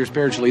metaphysically or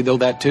spiritually, though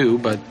that too,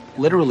 but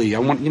literally. I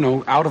want,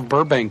 out of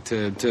Burbank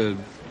to...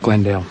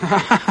 Glendale.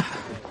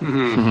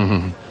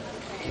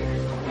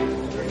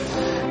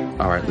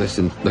 All right,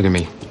 listen, look at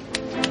me.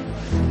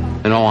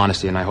 In all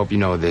honesty, and I hope you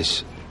know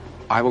this,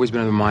 I've always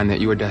been of the mind that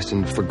you are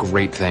destined for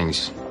great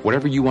things.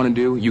 Whatever you want to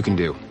do, you can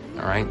do.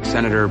 All right?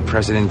 Senator,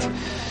 president,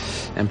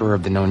 emperor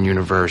of the known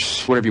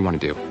universe, whatever you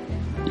want to do.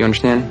 You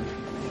understand?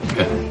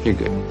 Good. You're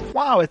good.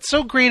 Wow, it's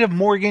so great of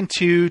Morgan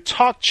to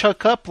talk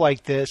Chuck up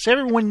like this.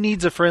 Everyone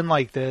needs a friend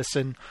like this.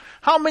 And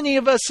how many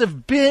of us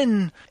have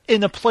been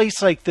in a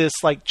place like this,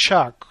 like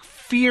Chuck,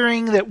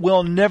 fearing that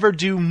we'll never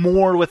do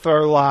more with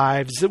our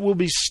lives, that we'll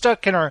be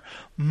stuck in our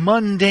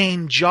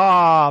mundane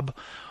job?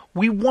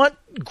 We want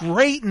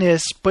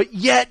greatness, but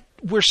yet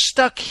we're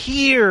stuck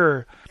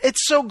here.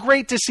 It's so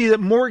great to see that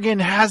Morgan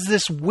has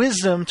this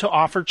wisdom to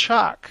offer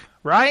Chuck,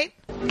 right?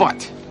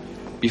 But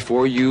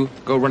before you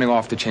go running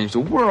off to change the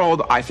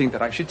world, I think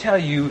that I should tell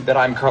you that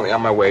I'm currently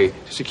on my way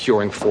to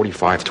securing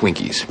 45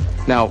 Twinkies.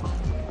 Now,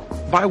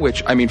 by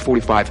which I mean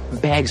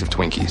 45 bags of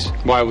Twinkies.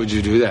 Why would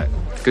you do that?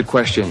 Good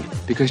question.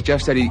 Because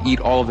Jeff said he'd eat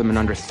all of them in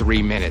under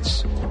 3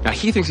 minutes. Now,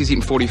 he thinks he's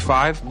eaten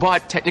 45,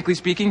 but technically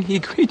speaking, he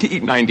agreed to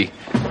eat 90.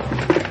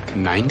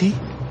 90?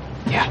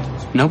 Yeah.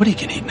 Nobody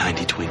can eat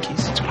 90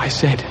 Twinkies. That's what I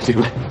said,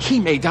 dude. He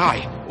may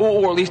die,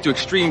 or at least do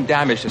extreme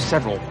damage to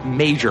several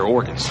major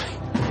organs.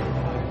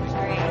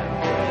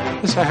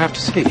 This I have to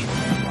see.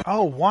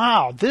 Oh,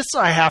 wow. This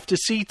I have to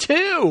see,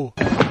 too.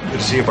 Good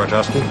to see you,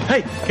 Bartowski.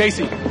 Hey,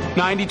 Casey,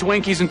 90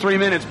 Twinkies in 3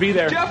 minutes. Be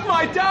there. Jeff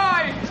might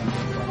die!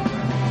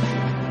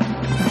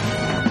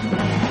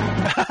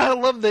 I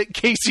love that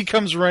Casey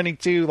comes running,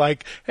 too,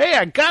 like, hey,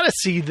 I gotta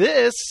see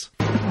this.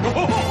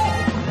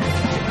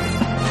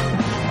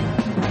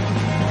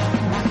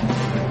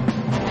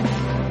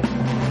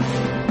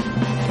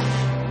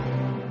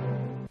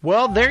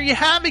 Well, there you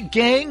have it,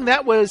 gang.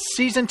 That was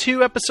Season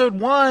 2, Episode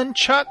 1,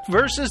 Chuck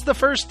versus the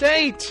First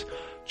Date.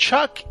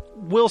 Chuck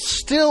will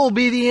still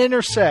be the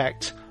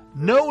Intersect.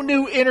 No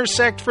new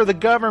Intersect for the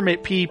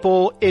government,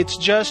 people. It's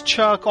just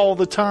Chuck all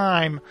the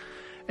time.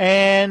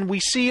 And we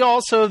see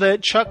also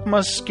that Chuck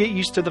must get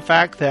used to the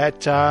fact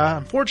that,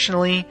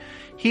 unfortunately,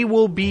 he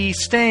will be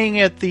staying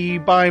at the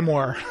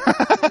Bymore.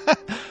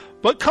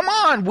 But come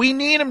on, we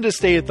need him to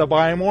stay at the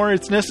Bymore.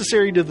 It's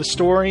necessary to the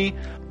story.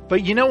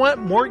 But you know what?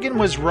 Morgan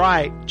was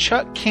right.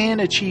 Chuck can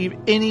achieve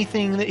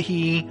anything that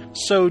he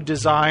so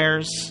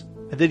desires,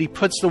 that he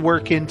puts the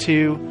work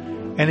into.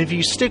 And if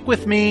you stick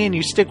with me and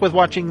you stick with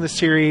watching the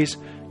series,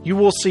 you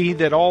will see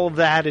that all of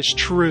that is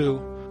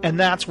true. And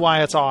that's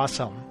why it's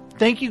awesome.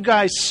 Thank you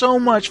guys so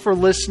much for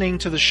listening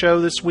to the show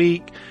this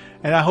week.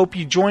 And I hope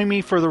you join me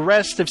for the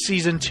rest of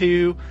Season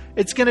 2.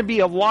 It's going to be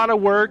a lot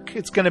of work.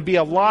 It's going to be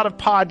a lot of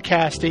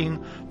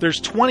podcasting. There's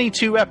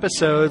 22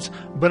 episodes,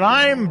 but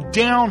I'm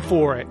down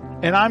for it.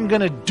 And I'm going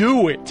to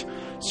do it.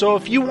 So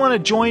if you want to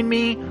join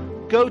me,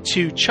 go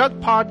to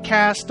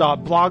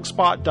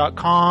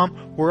chuckpodcast.blogspot.com,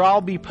 where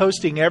I'll be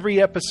posting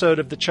every episode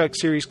of the Chuck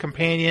Series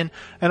Companion.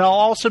 And I'll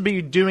also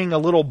be doing a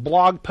little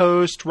blog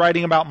post,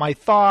 writing about my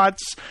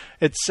thoughts,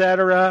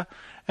 etc.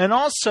 And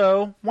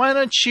also, why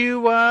don't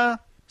you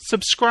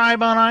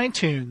subscribe on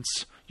iTunes?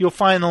 You'll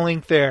find the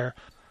link there.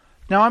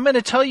 Now, I'm going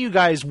to tell you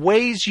guys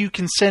ways you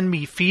can send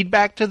me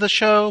feedback to the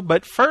show.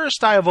 But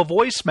first, I have a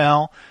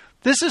voicemail.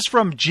 This is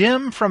from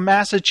Jim from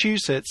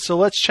Massachusetts, so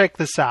let's check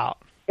this out.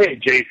 Hey,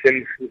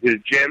 Jason. This is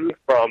Jim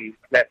from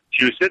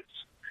Massachusetts,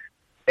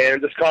 and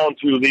I'm just calling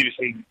to leave you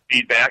some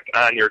feedback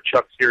on your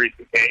Chuck Series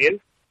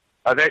Companion.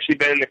 I've actually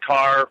been in the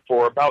car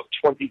for about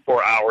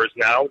 24 hours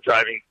now,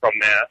 driving from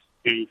Mass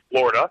to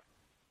Florida,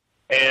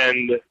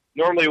 and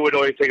normally it would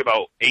only take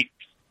about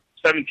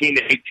 17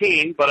 to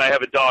 18, but I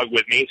have a dog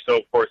with me, so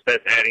of course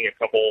that's adding a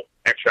couple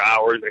extra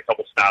hours and a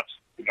couple stops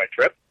to my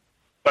trip.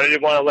 But I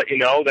did want to let you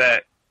know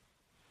that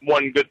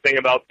one good thing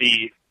about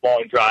the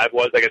long drive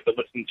was I got to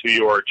listen to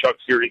your Chuck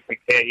Series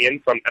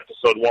Companion from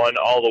episode 1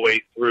 all the way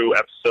through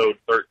episode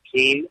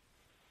 13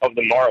 of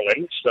The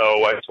Marlin.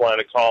 So I just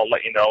wanted to call and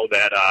let you know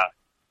that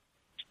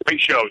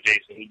great show,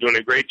 Jason. You're doing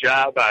a great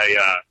job.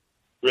 I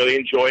really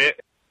enjoy it.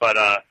 But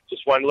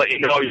just wanted to let you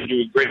know you're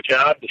doing a great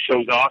job. The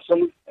show's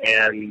awesome.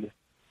 And,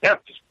 yeah,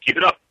 just keep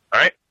it up,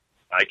 all right?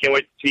 I can't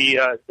wait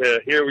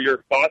to hear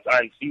your thoughts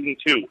on Season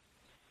 2.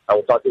 I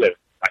will talk to you later.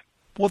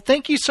 Well,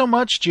 thank you so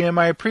much, Jim.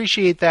 I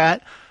appreciate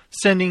that,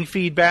 sending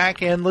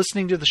feedback and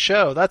listening to the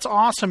show. That's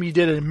awesome. You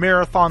did a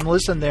marathon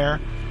listen there.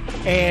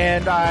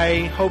 And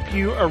I hope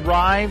you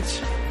arrived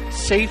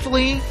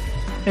safely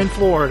in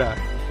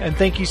Florida. And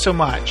thank you so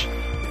much.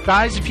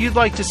 Guys, if you'd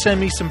like to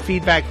send me some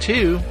feedback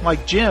too,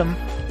 like Jim,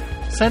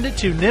 send it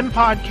to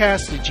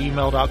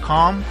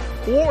nimpodcast@gmail.com,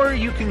 or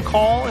you can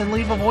call and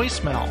leave a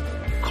voicemail.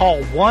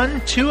 Call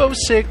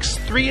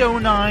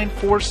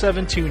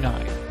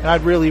 1-206-309-4729. And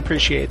I'd really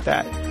appreciate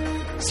that.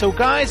 So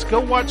guys, go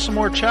watch some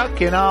more Chuck,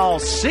 and I'll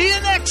see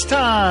you next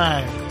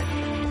time!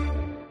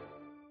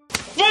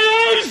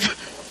 My eyes!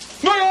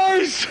 My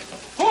eyes!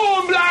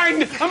 Oh, I'm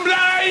blind! I'm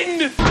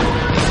blind!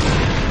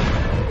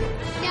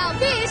 Now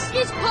this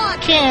is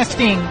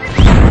Casting.